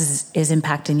crisis is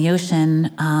impacting the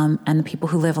ocean, and the people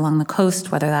who live along the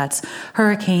coast, whether that's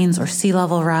hurricanes or sea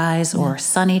level rise or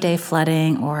sunny day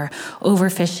flooding or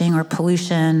overfishing or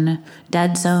pollution,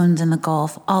 dead zones in the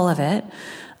Gulf, all of it,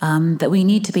 that we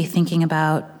need to be thinking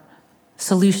about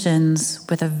solutions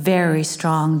with a very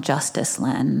strong justice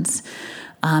lens,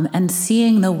 and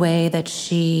seeing the way that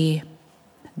she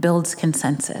builds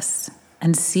consensus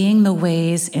and seeing the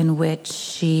ways in which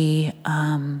she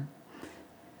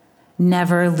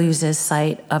never loses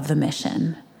sight of the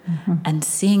mission, and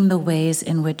seeing the ways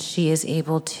in which she is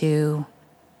able to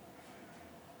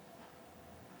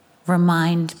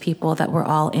remind people that we're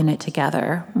all in it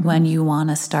together when you want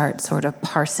to start sort of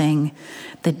parsing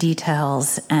the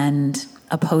details and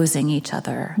opposing each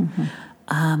other.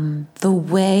 The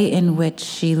way in which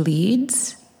she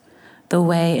leads, the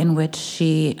way in which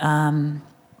she,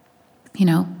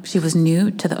 she was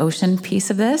new to the ocean piece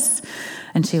of this,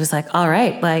 and she was like, all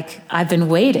right, like, I've been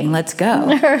waiting, let's go.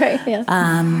 Right,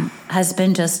 yeah. Has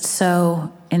been just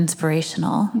so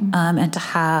inspirational. And to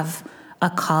have a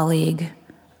colleague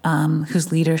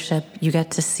whose leadership you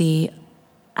get to see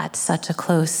at such a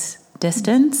close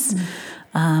distance,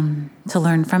 to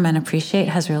learn from and appreciate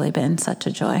has really been such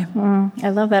a joy. I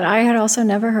love that. I had also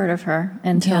never heard of her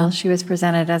until she was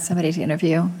presented as somebody to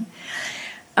interview.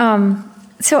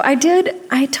 So I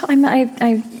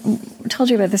told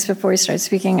you about this before we started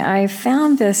speaking. I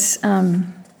found this,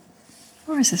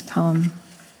 where is this poem?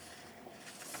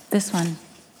 This one.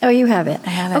 Oh, you have it. I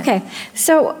have it. Okay.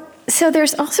 So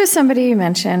there's also somebody you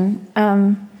mentioned,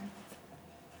 who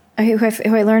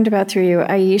I learned about through you,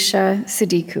 Aisha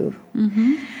Siddiqui.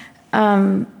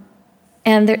 And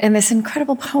this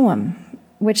incredible poem,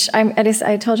 which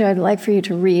I told you I'd like for you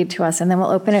to read to us, and then we'll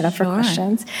open it up for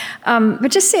questions. But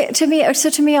just say to me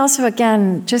also,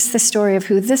 again, just the story of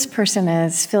who this person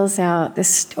is fills out this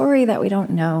story that we don't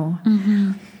know.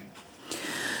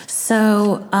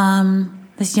 So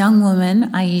this young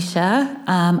woman, Aisha,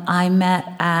 I met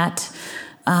at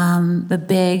the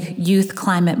big youth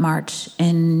climate march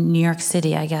in New York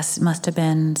City. I guess it must have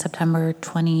been September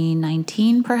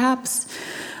 2019, perhaps.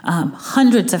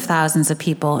 Hundreds of thousands of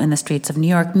people in the streets of New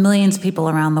York, millions of people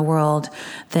around the world,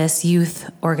 this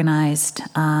youth-organized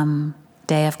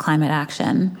day of climate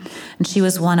action. And she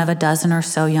was one of a dozen or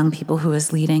so young people who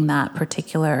was leading that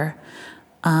particular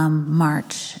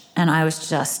march. And I was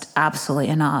just absolutely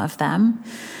in awe of them.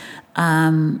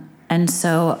 And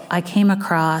so I came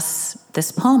across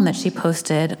this poem that she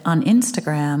posted on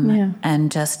Instagram,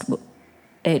 and just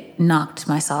it knocked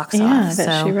my socks off.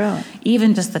 That she wrote.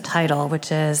 Even just the title,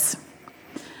 which is,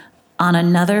 on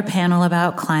another panel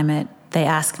about climate, they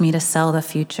ask me to sell the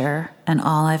future, and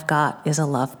all I've got is a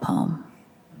love poem.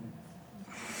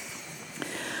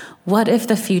 What if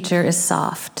the future is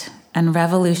soft, and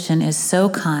revolution is so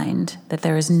kind that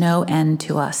there is no end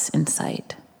to us in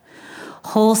sight?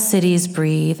 Whole cities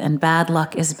breathe, and bad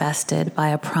luck is bested by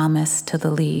a promise to the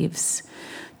leaves.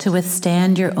 To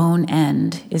withstand your own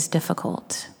end is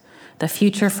difficult. The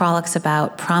future frolics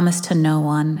about, promise to no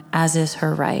one, as is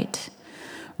her right.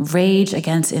 Rage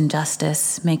against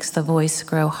injustice makes the voice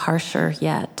grow harsher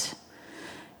yet.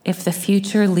 If the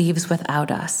future leaves without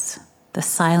us, the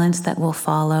silence that will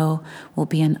follow will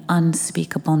be an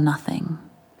unspeakable nothing.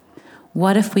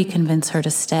 What if we convince her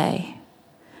to stay?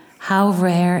 How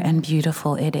rare and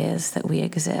beautiful it is that we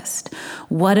exist.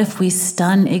 What if we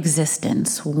stun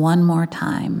existence one more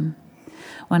time?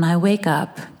 When I wake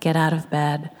up, get out of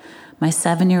bed, my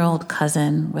 7-year-old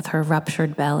cousin with her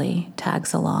ruptured belly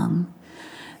tags along.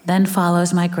 Then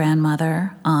follows my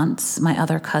grandmother, aunts, my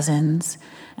other cousins,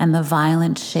 and the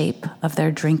violent shape of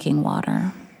their drinking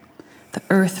water. The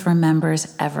earth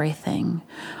remembers everything.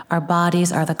 Our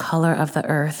bodies are the color of the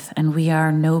earth, and we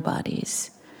are nobodies.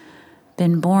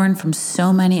 Been born from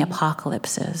so many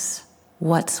apocalypses.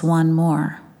 What's one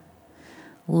more?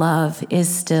 Love is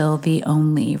still the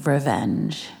only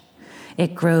revenge.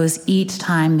 It grows each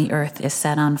time the earth is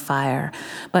set on fire.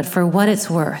 But for what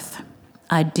it's worth,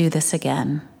 I'd do this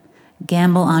again.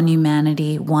 Gamble on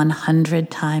humanity 100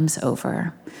 times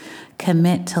over.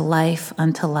 Commit to life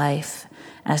unto life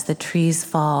as the trees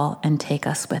fall and take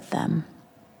us with them.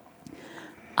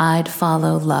 I'd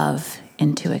follow love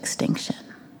into extinction.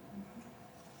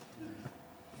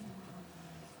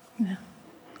 Yeah.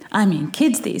 I mean,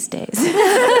 kids these days.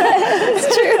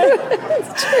 It's true.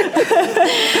 It's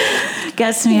true.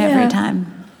 Gets me every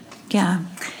time. Yeah.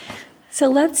 So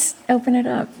let's open it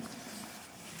up.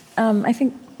 I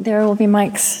think there will be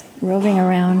mics roving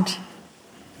around.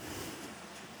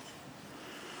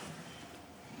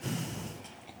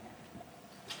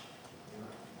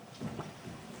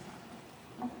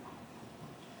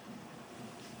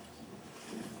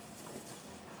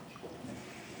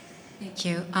 Thank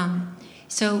you.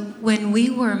 So when we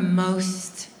were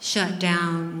most shut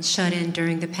down, shut in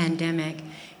during the pandemic, it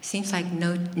seems like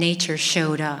no nature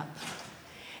showed up.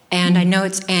 And I know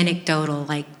it's anecdotal,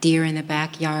 like deer in the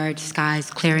backyard,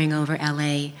 skies clearing over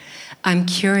LA. I'm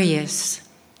curious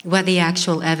what the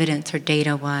actual evidence or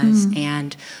data was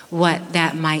and what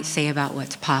that might say about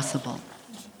what's possible.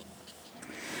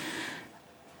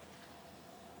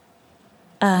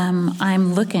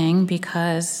 I'm looking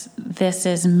because this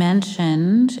is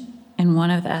mentioned in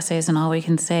one of the essays in All We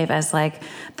Can Save as like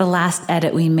the last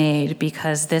edit we made,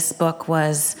 because this book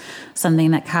was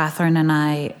something that Catherine and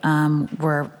I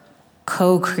were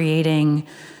co-creating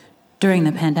during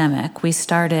the pandemic. We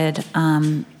started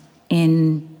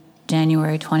in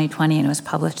January 2020 and it was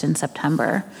published in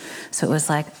September. So it was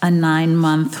like a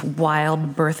 9-month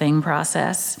wild birthing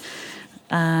process.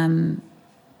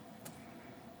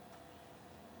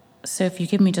 So if you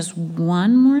give me just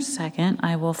one more second,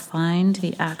 I will find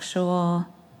the actual...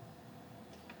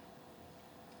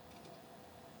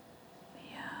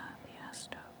 Leah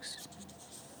Stokes.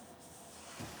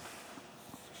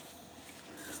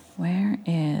 Where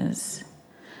is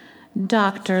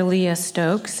Dr. Leah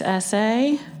Stokes'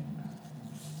 essay?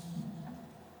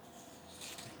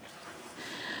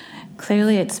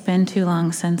 Clearly it's been too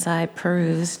long since I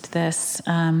perused this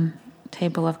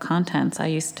table of contents. I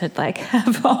used to like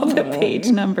have all the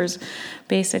page numbers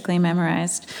basically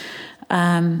memorized.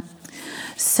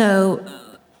 So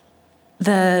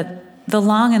the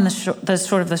long and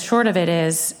the short of it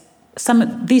is some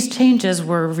of these changes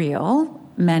were real,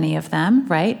 many of them,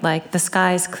 right? Like the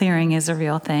skies clearing is a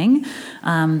real thing.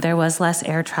 There was less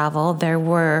air travel. There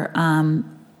were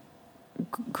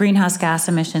greenhouse gas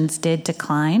emissions did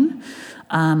decline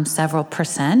several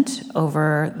percent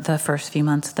over the first few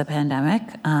months of the pandemic,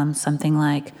 something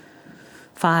like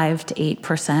 5 to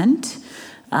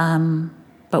 8%.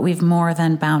 But we've more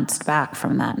than bounced back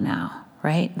from that now,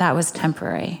 right? That was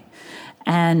temporary.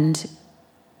 And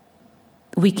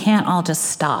we can't all just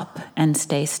stop and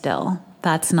stay still.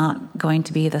 That's not going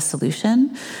to be the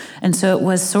solution. And so it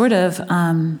was sort of,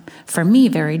 for me,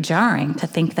 very jarring to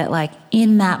think that like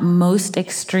in that most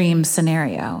extreme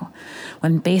scenario,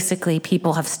 when basically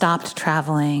people have stopped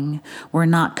traveling, we're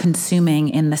not consuming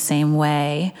in the same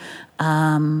way,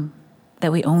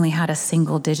 that we only had a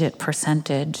single-digit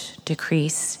percentage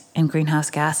decrease in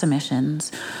greenhouse gas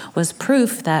emissions was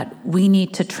proof that we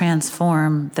need to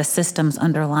transform the systems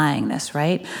underlying this,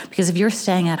 right? Because if you're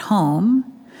staying at home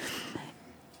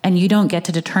and you don't get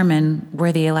to determine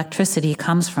where the electricity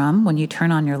comes from when you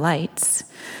turn on your lights,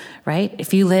 right?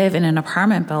 If you live in an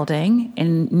apartment building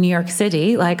in New York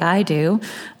City, like I do,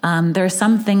 there are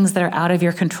some things that are out of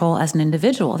your control as an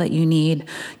individual that you need,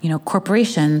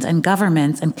 corporations and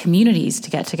governments and communities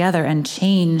to get together and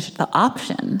change the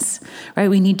options, right?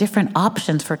 We need different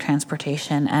options for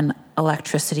transportation and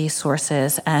electricity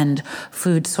sources and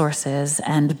food sources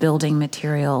and building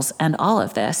materials and all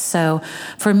of this. So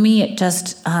for me, it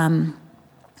just...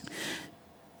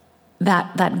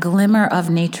 that glimmer of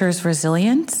nature's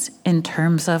resilience in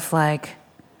terms of like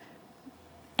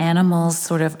animals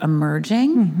sort of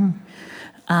emerging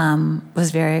was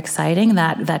very exciting.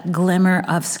 That glimmer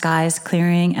of skies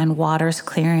clearing and waters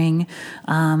clearing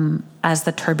as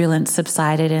the turbulence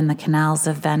subsided in the canals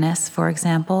of Venice, for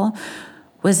example,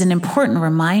 was an important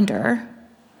reminder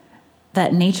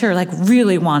that nature like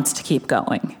really wants to keep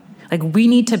going. Like we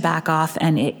need to back off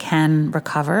and it can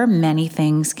recover. Many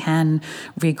things can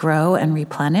regrow and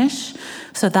replenish.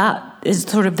 So that is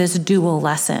sort of this dual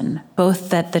lesson,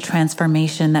 both that the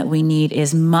transformation that we need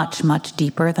is much, much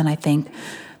deeper than I think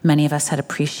many of us had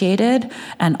appreciated,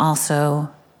 and also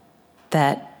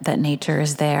that nature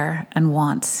is there and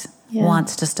wants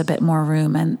just a bit more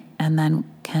room and then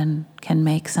can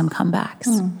make some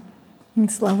comebacks.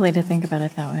 It's lovely to think about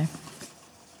it that way.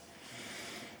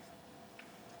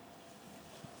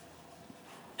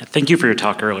 Thank you for your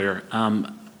talk earlier.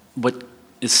 What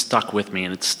is stuck with me,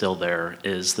 and it's still there,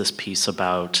 is this piece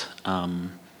about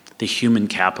the human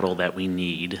capital that we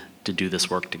need to do this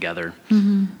work together,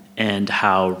 and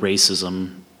how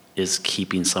racism is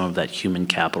keeping some of that human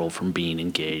capital from being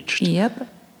engaged. Yep.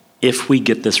 If we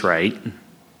get this right,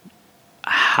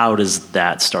 how does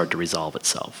that start to resolve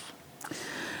itself?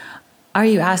 Are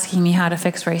you asking me how to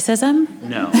fix racism?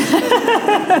 No.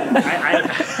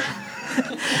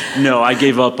 No, I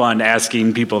gave up on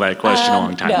asking people that question a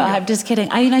long time ago. No, I'm just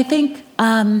kidding. I mean, I think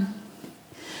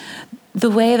the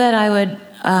way that I would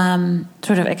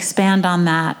sort of expand on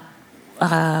that,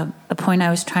 the point I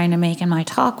was trying to make in my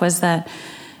talk was that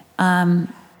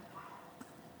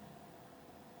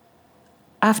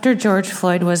after George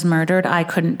Floyd was murdered, I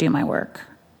couldn't do my work,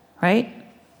 right?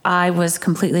 I was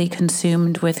completely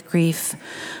consumed with grief,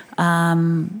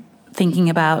 thinking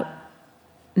about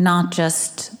not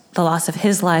just the loss of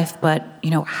his life, but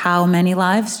how many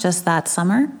lives just that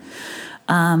summer,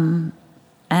 and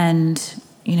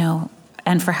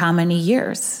for how many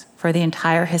years, for the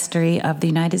entire history of the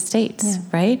United States,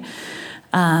 right?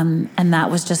 And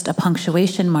that was just a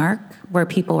punctuation mark where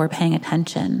people were paying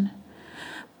attention.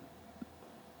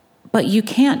 But you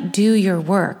can't do your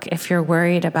work if you're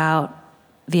worried about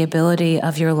the ability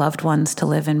of your loved ones to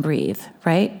live and breathe,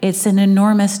 right? It's an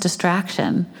enormous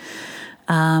distraction.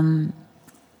 And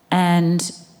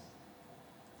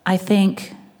I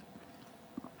think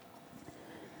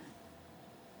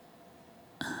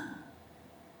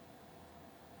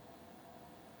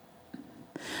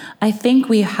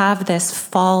we have this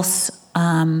false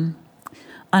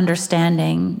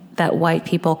understanding that white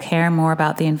people care more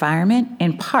about the environment,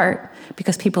 in part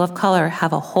because people of color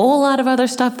have a whole lot of other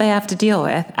stuff they have to deal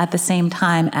with at the same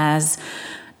time as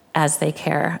they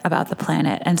care about the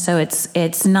planet. And so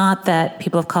it's not that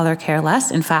people of color care less.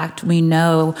 In fact, we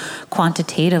know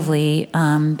quantitatively,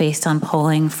 based on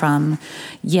polling from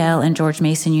Yale and George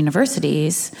Mason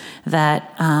universities,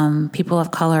 that people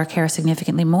of color care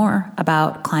significantly more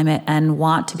about climate and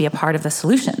want to be a part of the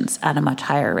solutions at a much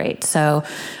higher rate. So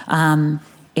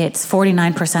it's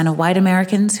 49% of white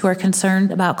Americans who are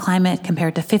concerned about climate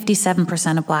compared to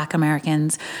 57% of Black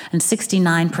Americans and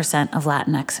 69% of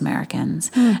Latinx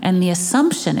Americans. And the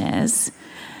assumption is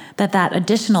that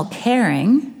additional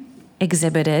caring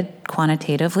exhibited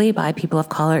quantitatively by people of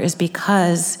color is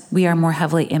because we are more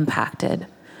heavily impacted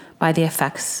by the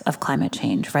effects of climate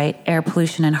change, right? Air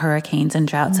pollution and hurricanes and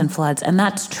droughts and floods, and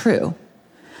that's true.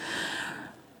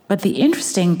 But the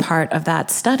interesting part of that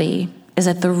study is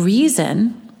that the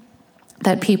reason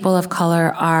that people of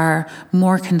color are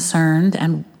more concerned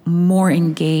and more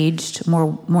engaged,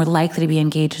 more likely to be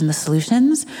engaged in the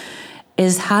solutions,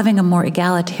 is having a more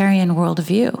egalitarian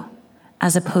worldview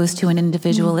as opposed to an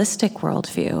individualistic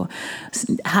worldview.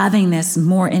 Having this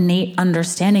more innate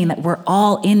understanding that we're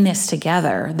all in this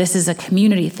together. This is a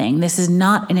community thing. This is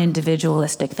not an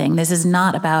individualistic thing. This is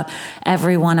not about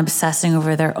everyone obsessing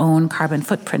over their own carbon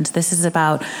footprints. This is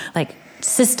about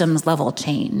systems level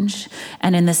change.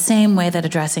 And in the same way that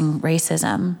addressing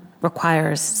racism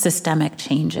requires systemic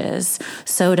changes,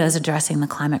 so does addressing the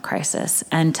climate crisis.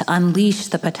 And to unleash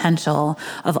the potential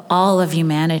of all of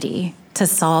humanity to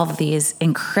solve these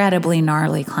incredibly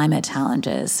gnarly climate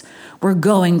challenges, we're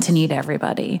going to need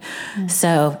everybody.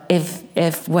 So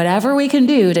if whatever we can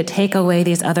do to take away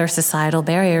these other societal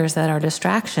barriers that are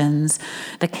distractions,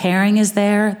 the caring is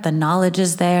there, the knowledge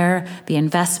is there, the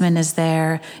investment is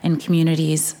there in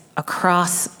communities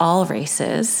across all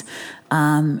races.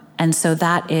 And so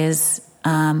that is,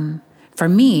 for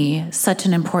me, such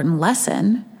an important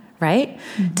lesson, right?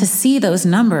 To see those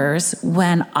numbers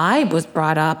when I was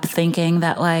brought up thinking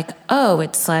that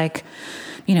it's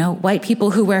white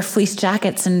people who wear fleece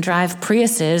jackets and drive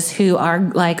Priuses who are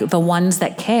the ones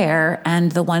that care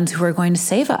and the ones who are going to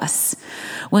save us.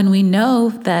 When we know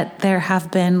that there have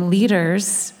been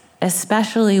leaders,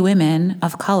 especially women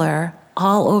of color,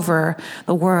 all over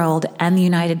the world and the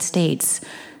United States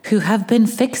who have been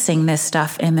fixing this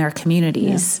stuff in their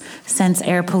communities since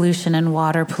air pollution and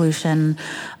water pollution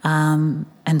and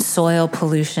soil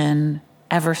pollution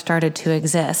ever started to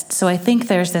exist. So I think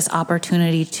there's this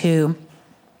opportunity to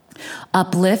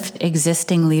uplift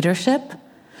existing leadership,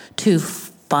 to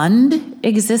fund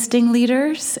existing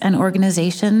leaders and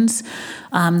organizations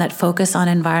that focus on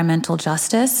environmental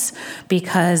justice,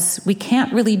 because we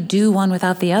can't really do one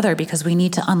without the other, because we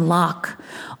need to unlock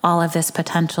all of this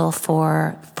potential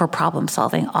for problem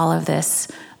solving, all of this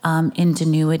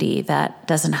ingenuity that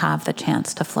doesn't have the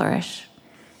chance to flourish.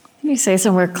 You say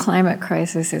somewhere climate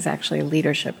crisis is actually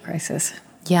leadership crisis.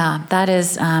 Yeah,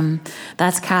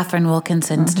 that's Catherine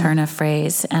Wilkinson's turn of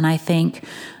phrase. And I think,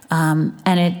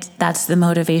 that's the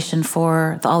motivation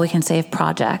for the All We Can Save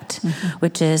project,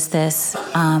 which is this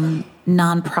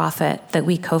nonprofit that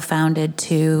we co-founded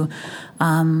to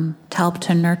help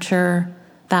to nurture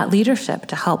that leadership,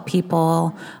 to help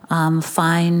people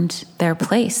find their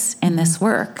place in this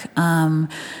work.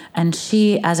 And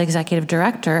she, as executive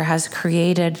director, has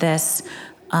created this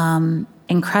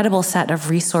incredible set of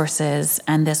resources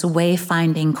and this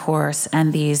wayfinding course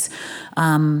and these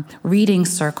reading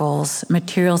circles,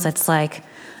 materials that's like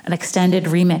an extended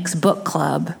remix book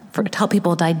club to help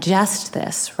people digest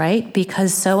this, right?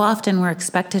 Because so often we're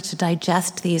expected to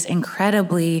digest these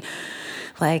incredibly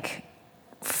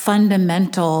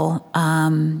fundamental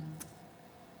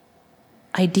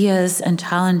ideas and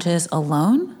challenges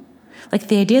alone.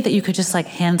 The idea that you could just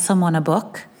hand someone a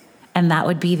book and that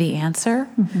would be the answer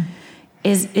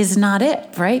is not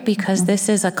it, right? Because this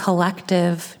is a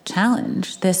collective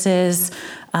challenge. This is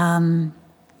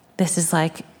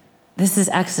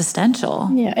existential.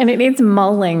 Yeah, and it needs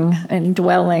mulling and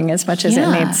dwelling as much as it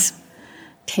needs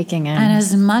taking in. And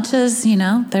as much as,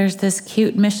 there's this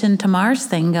cute mission to Mars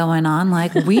thing going on,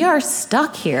 we are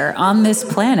stuck here on this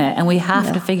planet and we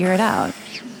have to figure it out.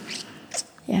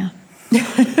 Yeah.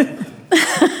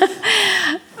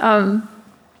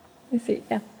 Let's see,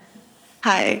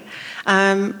 Hi.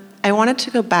 I wanted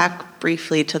to go back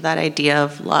briefly to that idea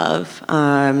of love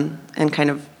and kind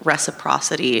of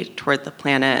reciprocity toward the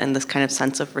planet and this kind of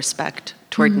sense of respect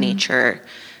toward nature.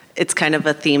 It's kind of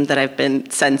a theme that I've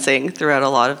been sensing throughout a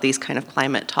lot of these kind of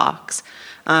climate talks.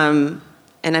 And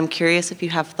I'm curious if you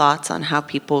have thoughts on how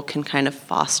people can kind of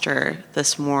foster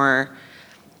this more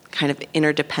kind of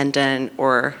interdependent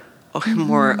or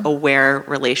more aware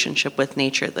relationship with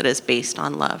nature that is based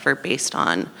on love or based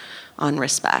on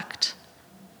respect.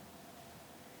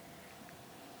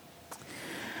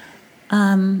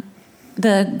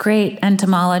 The great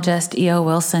entomologist E.O.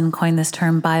 Wilson coined this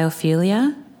term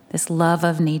biophilia, this love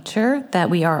of nature that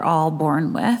we are all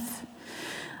born with.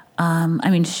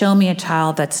 Show me a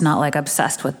child that's not like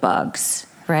obsessed with bugs,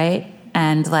 right?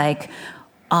 And like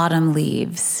autumn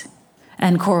leaves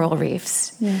and coral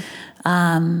reefs. Yeah.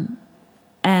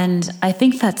 And I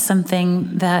think that's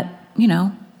something that,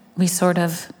 we sort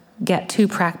of get too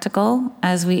practical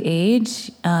as we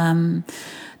age.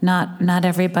 Not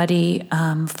everybody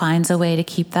finds a way to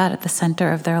keep that at the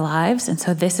center of their lives. And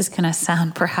so this is going to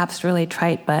sound perhaps really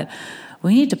trite, but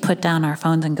we need to put down our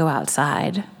phones and go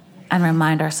outside and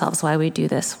remind ourselves why we do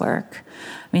this work.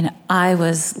 I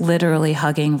was literally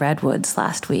hugging redwoods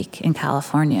last week in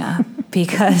California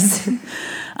because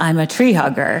I'm a tree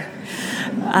hugger.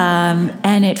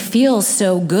 And it feels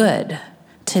so good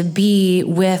to be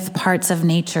with parts of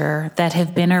nature that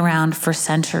have been around for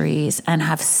centuries and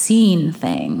have seen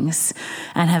things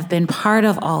and have been part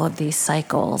of all of these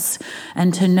cycles,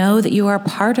 and to know that you are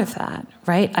part of that,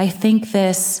 right? I think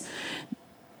the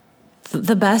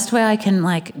best way I can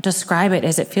describe it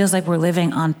is it feels like we're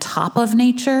living on top of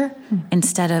nature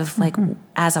instead of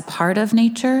as a part of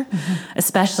nature,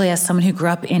 especially as someone who grew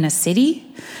up in a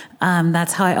city.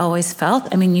 That's how I always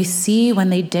felt. You see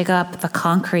when they dig up the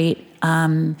concrete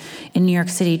in New York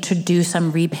City to do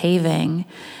some repaving,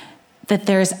 that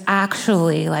there's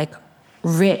actually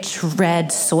rich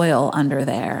red soil under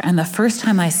there. And the first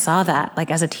time I saw that,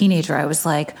 as a teenager, I was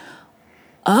like,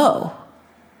 oh,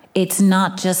 it's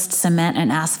not just cement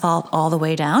and asphalt all the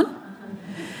way down.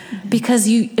 Because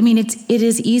it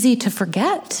is easy to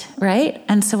forget, right?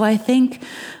 And so I think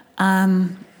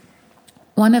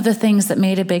one of the things that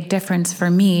made a big difference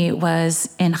for me was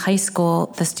in high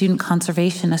school, the Student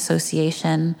Conservation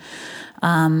Association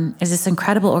is this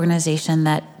incredible organization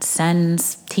that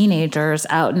sends teenagers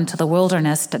out into the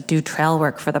wilderness to do trail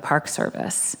work for the Park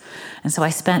Service. And so I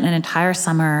spent an entire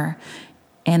summer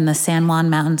in the San Juan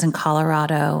Mountains in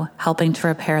Colorado helping to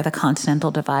repair the Continental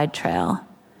Divide Trail.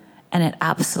 And it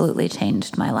absolutely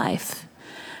changed my life.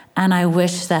 And I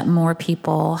wish that more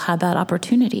people had that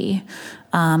opportunity.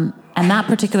 And that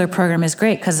particular program is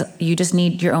great because you just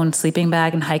need your own sleeping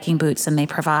bag and hiking boots, and they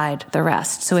provide the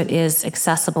rest. So it is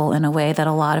accessible in a way that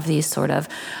a lot of these sort of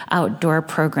outdoor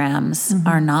programs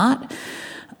are not.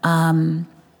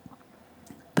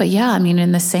 But yeah,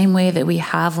 in the same way that we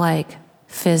have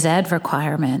phys ed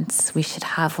requirements, we should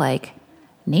have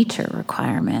nature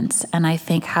requirements. And I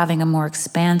think having a more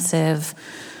expansive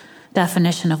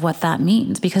definition of what that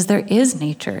means, because there is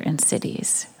nature in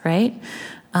cities, right?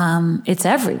 It's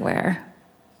everywhere.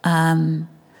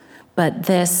 But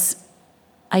this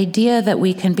idea that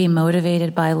we can be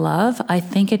motivated by love, I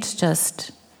think it's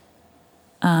just,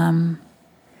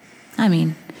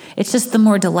 it's just the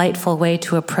more delightful way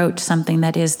to approach something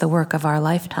that is the work of our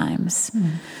lifetimes.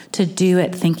 To do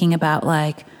it thinking about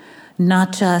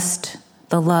not just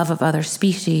the love of other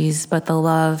species, but the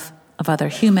love of other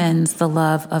humans, the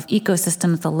love of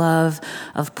ecosystems, the love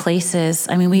of places.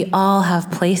 We all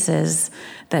have places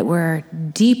that we're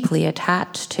deeply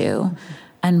attached to,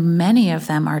 and many of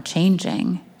them are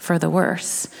changing for the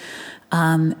worse.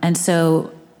 And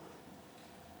so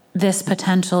this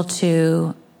potential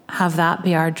to have that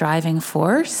be our driving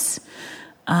force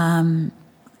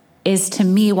is, to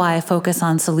me, why I focus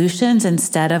on solutions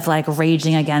instead of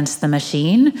raging against the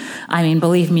machine.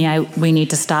 Believe me, we need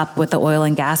to stop with the oil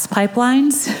and gas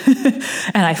pipelines.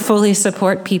 And I fully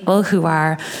support people who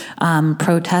are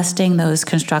protesting those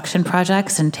construction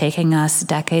projects and taking us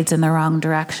decades in the wrong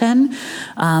direction.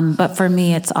 But for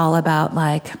me, it's all about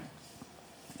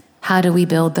how do we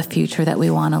build the future that we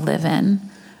want to live in,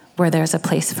 where there's a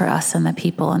place for us and the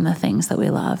people and the things that we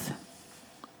love.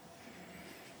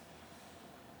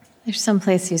 There's some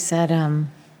place you said,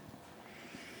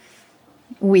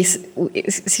 we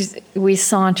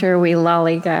saunter, we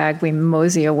lollygag, we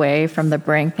mosey away from the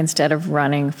brink instead of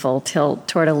running full tilt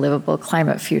toward a livable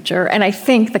climate future. And I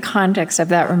think the context of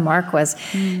that remark was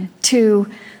to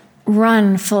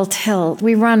run full tilt.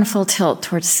 We run full tilt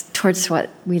towards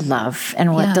what we love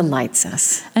and what delights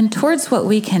us. And towards what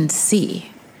we can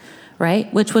see,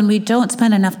 right? Which when we don't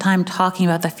spend enough time talking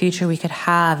about the future we could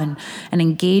have and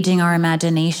engaging our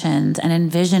imaginations and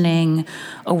envisioning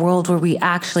a world where we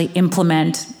actually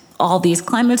implement all these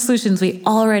climate solutions we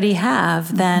already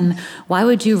have, then why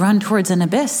would you run towards an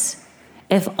abyss?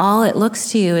 If all it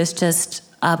looks to you is just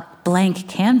a blank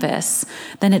canvas,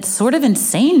 then it's sort of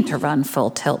insane to run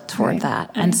full tilt toward that.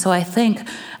 And so I think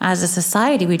as a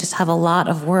society, we just have a lot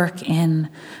of work in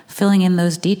filling in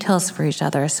those details for each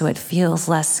other so it feels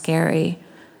less scary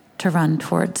to run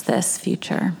towards this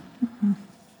future. Mm-hmm.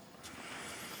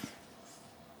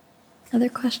 Other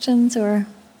questions or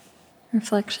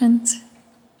reflections?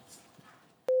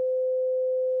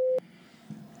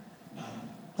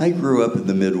 I grew up in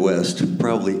the Midwest,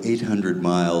 probably 800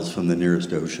 miles from the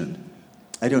nearest ocean.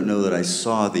 I don't know that I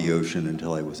saw the ocean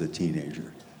until I was a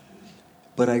teenager.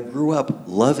 But I grew up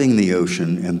loving the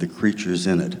ocean and the creatures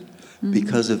in it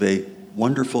because of a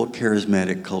wonderful,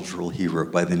 charismatic cultural hero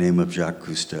by the name of Jacques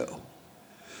Cousteau.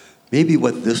 Maybe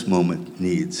what this moment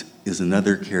needs is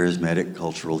another charismatic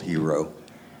cultural hero.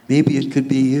 Maybe it could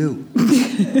be you.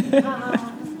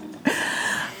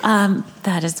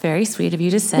 That is very sweet of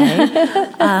you to say.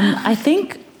 I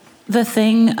think the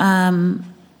thing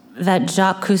that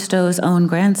Jacques Cousteau's own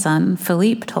grandson,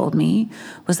 Philippe, told me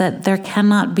was that there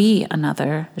cannot be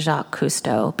another Jacques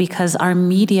Cousteau because our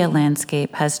media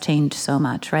landscape has changed so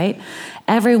much, right?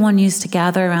 Everyone used to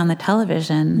gather around the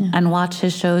television and watch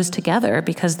his shows together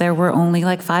because there were only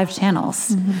like 5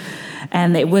 channels.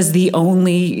 And it was the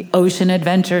only ocean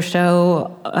adventure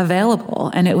show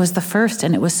available. And it was the first,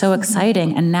 and it was so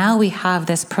exciting. And now we have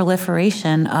this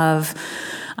proliferation of,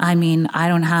 I mean, I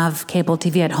don't have cable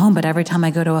TV at home, but every time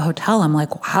I go to a hotel, I'm like,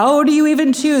 how do you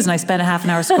even choose? And I spend a half an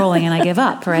hour scrolling and I give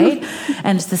up, right?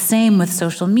 And it's the same with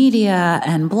social media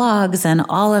and blogs and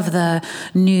all of the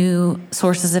new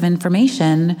sources of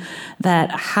information,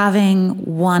 that having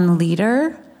one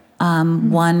leader,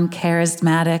 one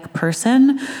charismatic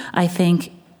person, I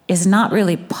think is not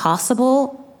really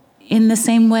possible in the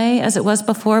same way as it was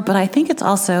before, but I think it's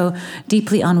also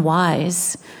deeply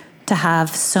unwise to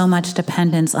have so much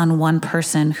dependence on one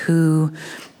person who,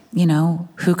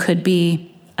 who could be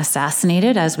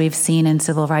assassinated, as we've seen in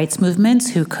civil rights movements,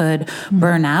 who could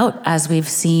burn out, as we've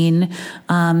seen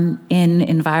in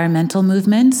environmental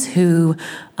movements, who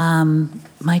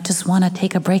might just want to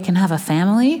take a break and have a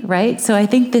family, right? So I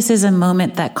think this is a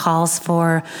moment that calls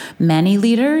for many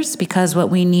leaders, because what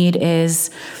we need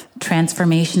is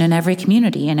transformation in every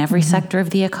community, in every sector of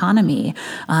the economy,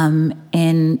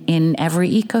 in every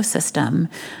ecosystem,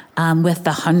 with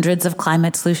the hundreds of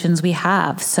climate solutions we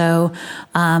have. So,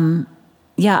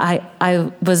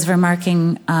 I was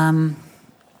remarking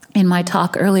in my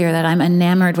talk earlier that I'm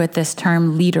enamored with this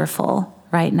term leaderful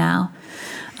right now,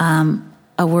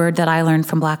 a word that I learned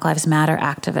from Black Lives Matter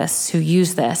activists who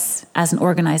use this as an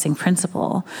organizing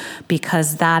principle,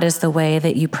 because that is the way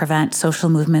that you prevent social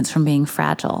movements from being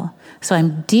fragile. So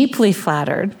I'm deeply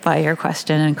flattered by your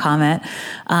question and comment,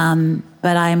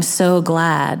 but I am so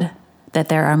glad that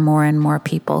there are more and more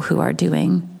people who are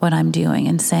doing what I'm doing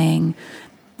and saying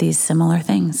these similar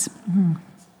things.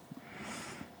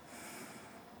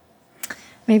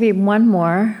 Maybe one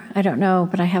more. I don't know,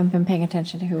 but I haven't been paying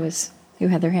attention to who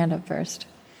had their hand up first.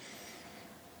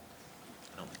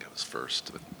 I don't think I was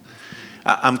first. But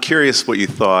I'm curious what you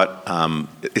thought.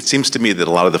 It seems to me that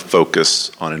a lot of the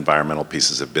focus on environmental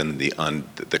pieces have been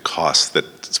the costs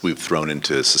that we've thrown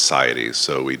into society.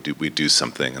 So we do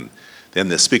something, and then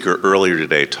the speaker earlier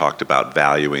today talked about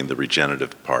valuing the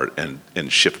regenerative part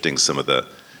and shifting some of the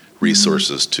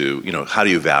resources to, how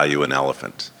do you value an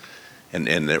elephant? And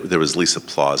there was at least a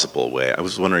plausible way. I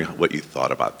was wondering what you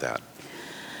thought about that.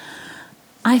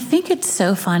 I think it's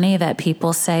so funny that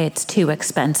people say it's too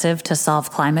expensive to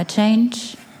solve climate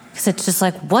change, because it's just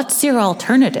like, what's your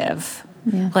alternative?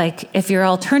 Yeah. Like, if your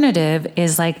alternative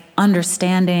is like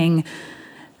understanding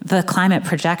the climate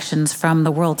projections from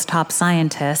the world's top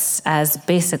scientists as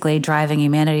basically driving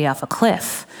humanity off a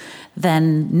cliff,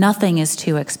 then nothing is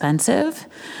too expensive.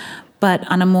 But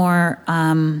on a more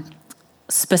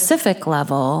specific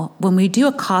level, when we do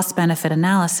a cost-benefit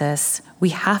analysis, we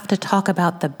have to talk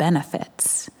about the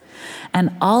benefits.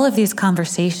 And all of these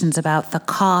conversations about the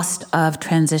cost of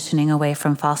transitioning away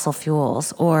from fossil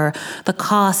fuels, or the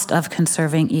cost of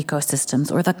conserving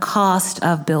ecosystems, or the cost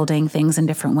of building things in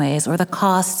different ways, or the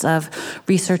costs of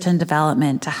research and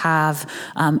development to have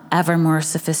ever more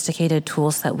sophisticated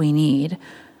tools that we need,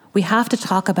 we have to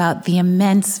talk about the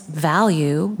immense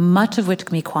value, much of which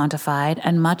can be quantified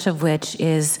and much of which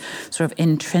is sort of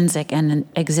intrinsic and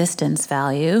existence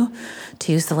value,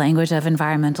 to use the language of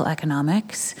environmental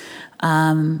economics,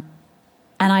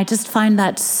 And I just find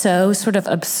that so sort of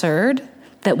absurd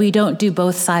that we don't do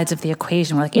both sides of the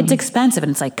equation. We're like, it's expensive.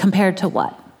 And it's like, compared to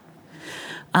what?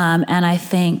 And I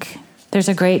think there's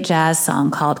a great jazz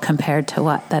song called "Compared to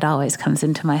What" that always comes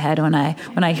into my head when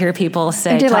I hear people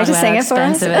say, Would you like to about sing how it for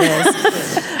us? expensive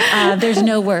it is. There's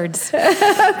no words,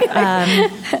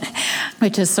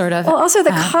 which is sort of also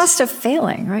the cost of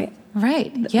failing, right?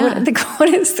 Right. Yeah. What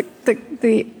is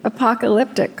the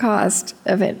apocalyptic cost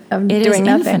of it? Of It doing is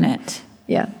nothing? infinite.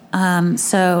 Yeah.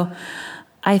 So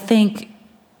I think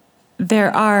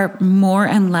there are more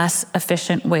and less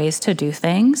efficient ways to do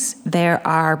things. There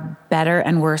are better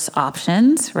and worse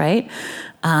options, right?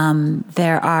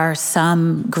 There are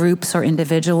some groups or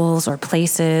individuals or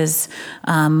places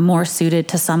more suited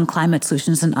to some climate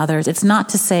solutions than others. It's not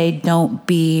to say don't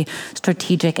be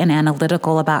strategic and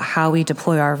analytical about how we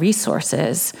deploy our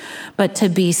resources, but to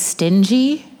be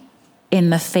stingy in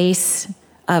the face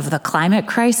of the climate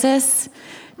crisis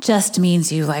just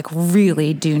means you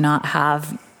really do not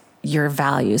have your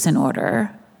values in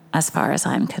order, as far as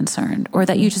I'm concerned, or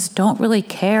that you just don't really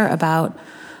care about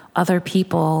other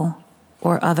people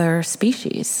or other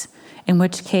species, in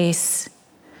which case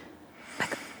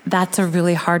that's a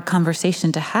really hard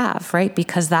conversation to have, right?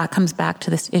 Because that comes back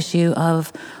to this issue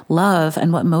of love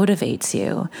and what motivates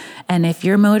you. And if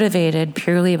you're motivated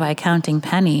purely by counting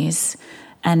pennies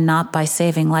and not by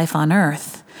saving life on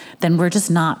Earth, then we're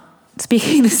just not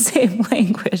speaking the same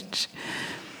language.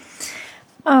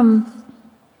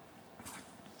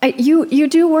 You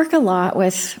do work a lot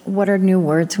with what are new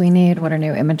words we need, what are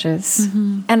new images,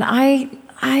 and I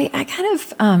kind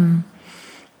of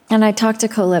and I talked to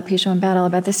Colette Pichot and Battle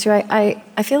about this too.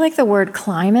 I feel like the word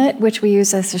climate, which we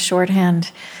use as a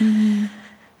shorthand,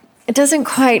 it doesn't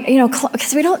quite,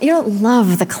 because you don't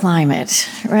love the climate,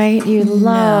 right? You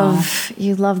love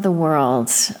the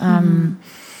world.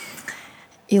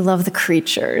 You love the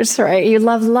creatures, right? You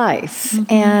love life.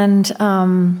 And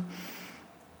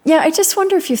I just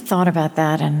wonder if you've thought about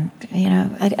that. And,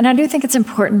 and I do think it's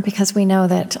important because we know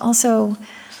that also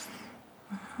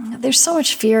there's so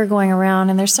much fear going around,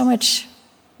 and there's so much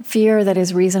fear that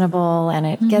is reasonable, and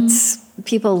it gets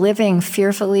people living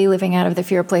fearfully, living out of the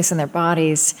fear place in their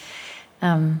bodies.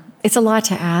 It's a lot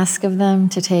to ask of them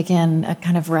to take in a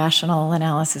kind of rational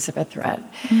analysis of a threat,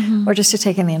 or just to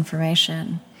take in the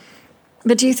information.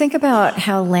 But do you think about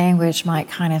how language might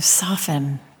kind of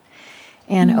soften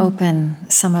and open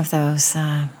some of those,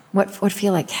 what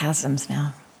feel like chasms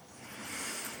now?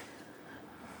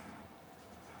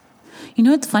 You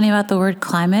know what's funny about the word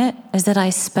climate is that I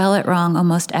spell it wrong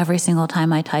almost every single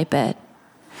time I type it.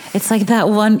 It's like that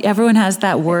one, everyone has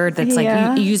that word that's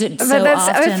like, you use it so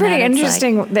often. But it's pretty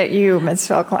interesting that you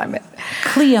misspell climate.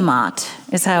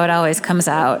 Cliamat is how it always comes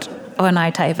out when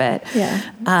I type it.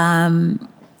 Yeah.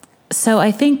 So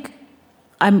I think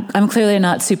I'm clearly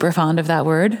not super fond of that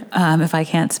word if I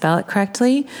can't spell it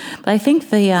correctly. But I think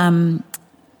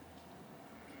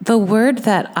the word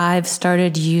that I've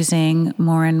started using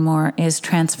more and more is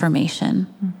transformation.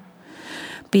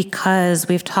 Because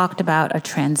we've talked about a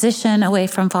transition away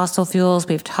from fossil fuels.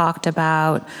 We've talked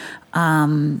about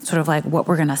sort of like what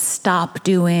we're going to stop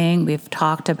doing. We've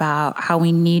talked about how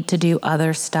we need to do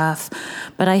other stuff.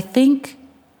 But I think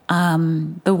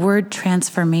the word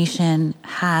transformation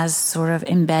has sort of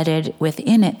embedded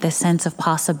within it this sense of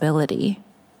possibility.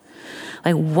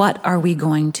 Like, what are we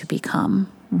going to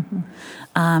become?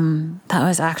 That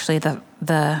was actually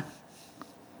the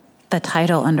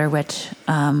title under which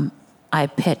I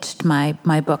pitched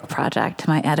my book project to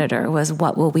my editor, was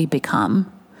 "What Will We Become?"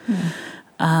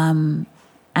 And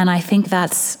I think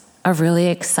that's a really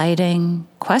exciting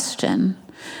question.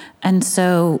 And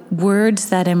so words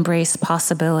that embrace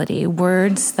possibility,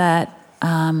 words that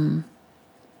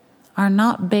are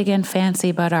not big and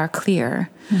fancy but are clear.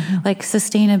 Like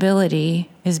sustainability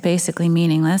is basically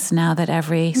meaningless now that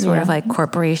every sort of like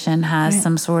corporation has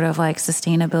some sort of like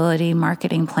sustainability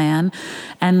marketing plan,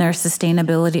 and their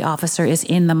sustainability officer is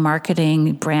in the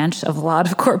marketing branch of a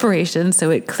lot of corporations, so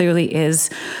it clearly is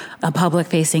a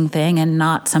public-facing thing and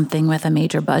not something with a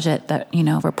major budget that,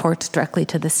 reports directly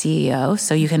to the CEO.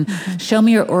 So you can show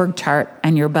me your org chart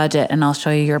and your budget, and I'll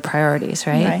show you your priorities,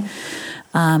 right?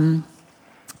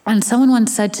 And someone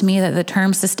once said to me that the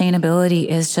term sustainability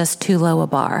is just too low a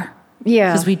bar.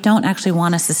 Yeah. Because we don't actually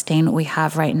want to sustain what we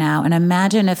have right now. And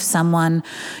imagine if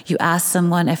you asked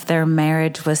someone if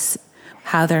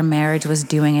how their marriage was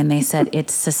doing, and they said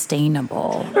it's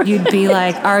sustainable. You'd be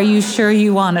like, are you sure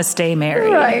you want to stay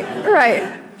married? Right.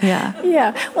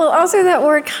 Yeah. Well, also that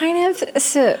word kind of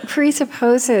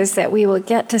presupposes that we will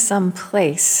get to some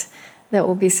place that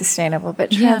will be sustainable.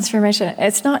 But transformation,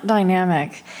 it's not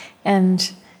dynamic.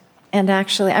 And And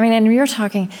actually, I mean, and you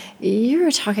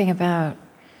were talking about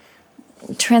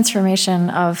transformation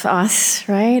of us,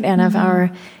 right? And of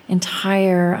our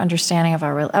entire understanding of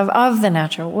of the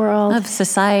natural world, of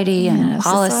society and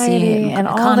policy society, and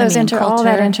all those all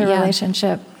that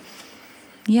interrelationship.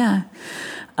 Yeah.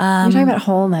 You're talking about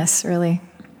wholeness, really.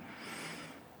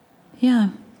 Yeah.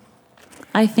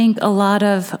 I think a lot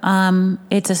of,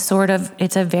 it's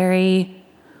a very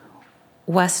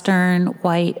Western,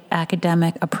 white,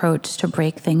 academic approach to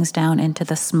break things down into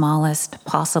the smallest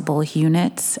possible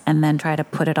units and then try to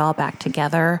put it all back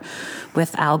together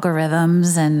with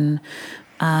algorithms. And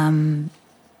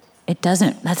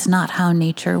that's not how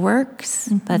nature works.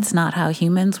 Mm-hmm. That's not how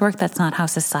humans work. That's not how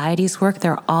societies work.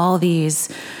 There are all these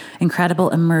incredible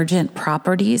emergent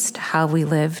properties to how we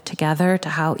live together, to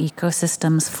how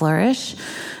ecosystems flourish.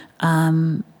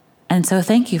 And so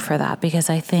thank you for that, because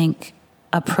I think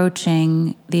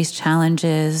approaching these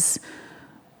challenges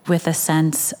with a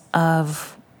sense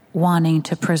of wanting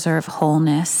to preserve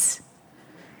wholeness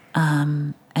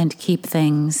and keep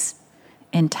things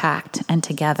intact and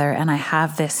together. And I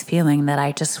have this feeling that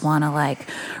I just want to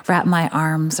wrap my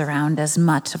arms around as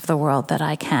much of the world that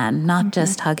I can, not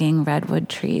just hugging redwood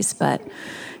trees, but,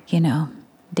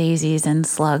 daisies and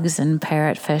slugs and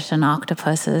parrotfish and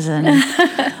octopuses and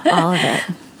all of it.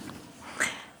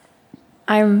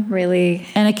 I'm really...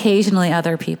 And occasionally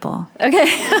other people. Okay.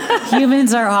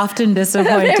 Humans are often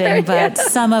disappointing, but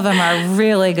some of them are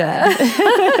really good.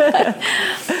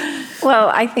 Well,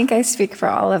 I think I speak for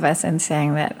all of us in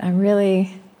saying that I'm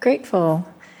really grateful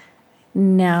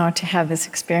now to have this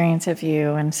experience of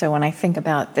you. And so when I think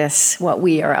about this, what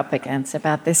we are up against,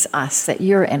 about this us, that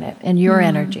you're in it, and your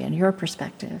energy, and your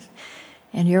perspective,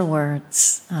 and your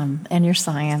words, and your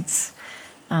science.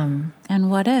 And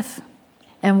what if?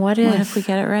 And what if? What if we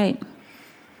get it right?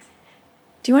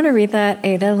 Do you want to read that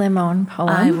Ada Limon poem?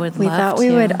 I would love to. We thought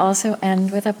we would also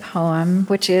end with a poem,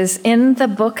 which is in the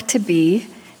book To Be,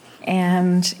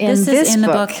 and in this is in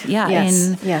book. The book, yeah,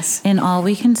 yes. In All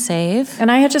We Can Save.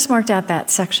 And I had just marked out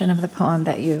that section of the poem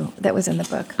that was in the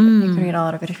book. You can read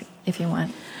all of it if you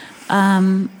want.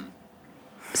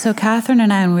 So Catherine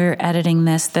and I, when we were editing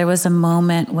this, there was a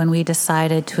moment when we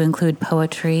decided to include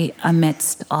poetry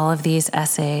amidst all of these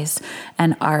essays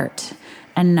and art.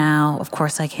 And now, of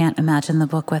course, I can't imagine the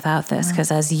book without this,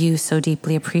 because as you so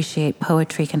deeply appreciate,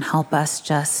 poetry can help us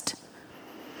just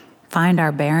find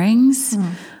our bearings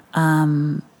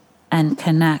and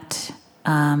connect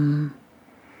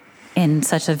in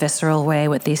such a visceral way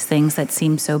with these things that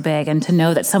seem so big. And to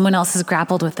know that someone else has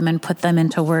grappled with them and put them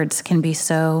into words can be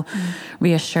so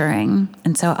reassuring.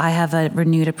 And so I have a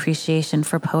renewed appreciation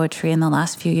for poetry in the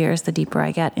last few years, the deeper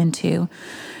I get into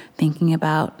thinking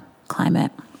about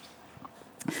climate.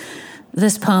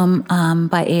 This poem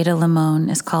by Ada Limon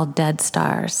is called Dead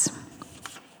Stars.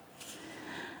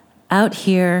 Out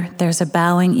here, there's a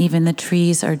bowing even the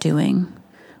trees are doing.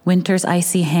 Winter's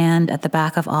icy hand at the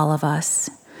back of all of us.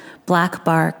 Black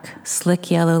bark,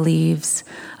 slick yellow leaves,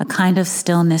 a kind of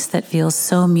stillness that feels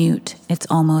so mute it's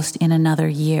almost in another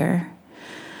year.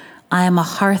 I am a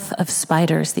hearth of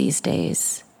spiders these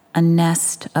days, a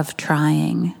nest of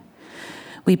trying.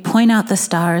 We point out the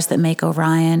stars that make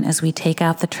Orion as we take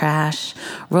out the trash,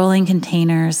 the rolling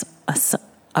containers,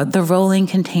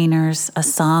 a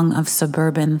song of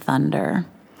suburban thunder.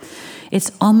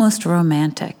 It's almost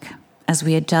romantic as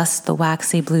we adjust the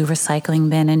waxy blue recycling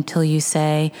bin until you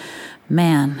say,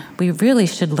 man, we really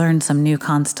should learn some new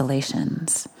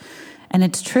constellations. And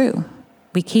it's true.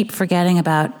 We keep forgetting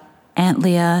about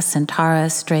Antlia,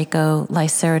 Centaurus, Draco,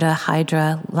 Lycerta,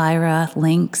 Hydra, Lyra,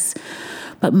 Lynx,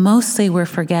 but mostly we're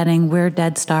forgetting we're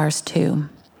dead stars too.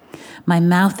 My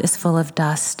mouth is full of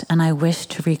dust, and I wish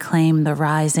to reclaim the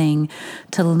rising,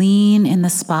 to lean in the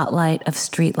spotlight of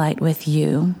streetlight with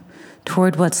you,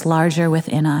 toward what's larger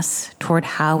within us, toward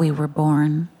how we were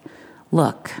born.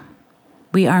 Look,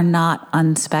 we are not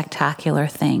unspectacular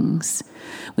things.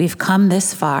 We've come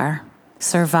this far,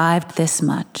 survived this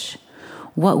much.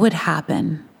 What would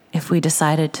happen if we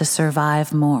decided to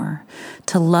survive more,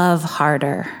 to love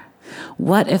harder?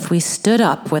 What if we stood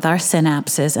up with our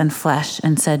synapses and flesh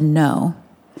and said no?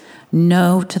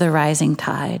 No to the rising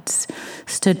tides,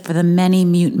 stood for the many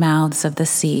mute mouths of the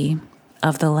sea,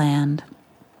 of the land.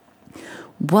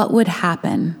 What would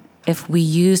happen if we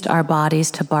used our bodies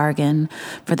to bargain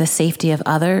for the safety of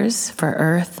others, for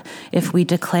Earth, if we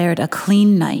declared a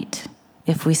clean night,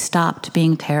 if we stopped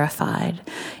being terrified,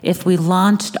 if we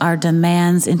launched our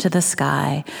demands into the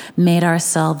sky, made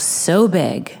ourselves so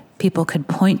big people could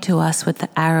point to us with the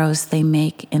arrows they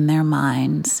make in their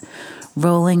minds,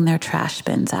 rolling their trash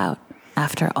bins out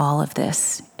after all of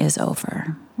this is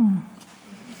over.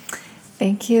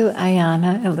 Thank you,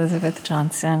 Ayana, Elizabeth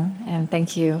Johnson, and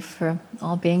thank you for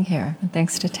all being here. And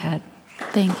thanks to Ted.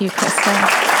 Thank you,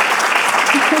 Krista.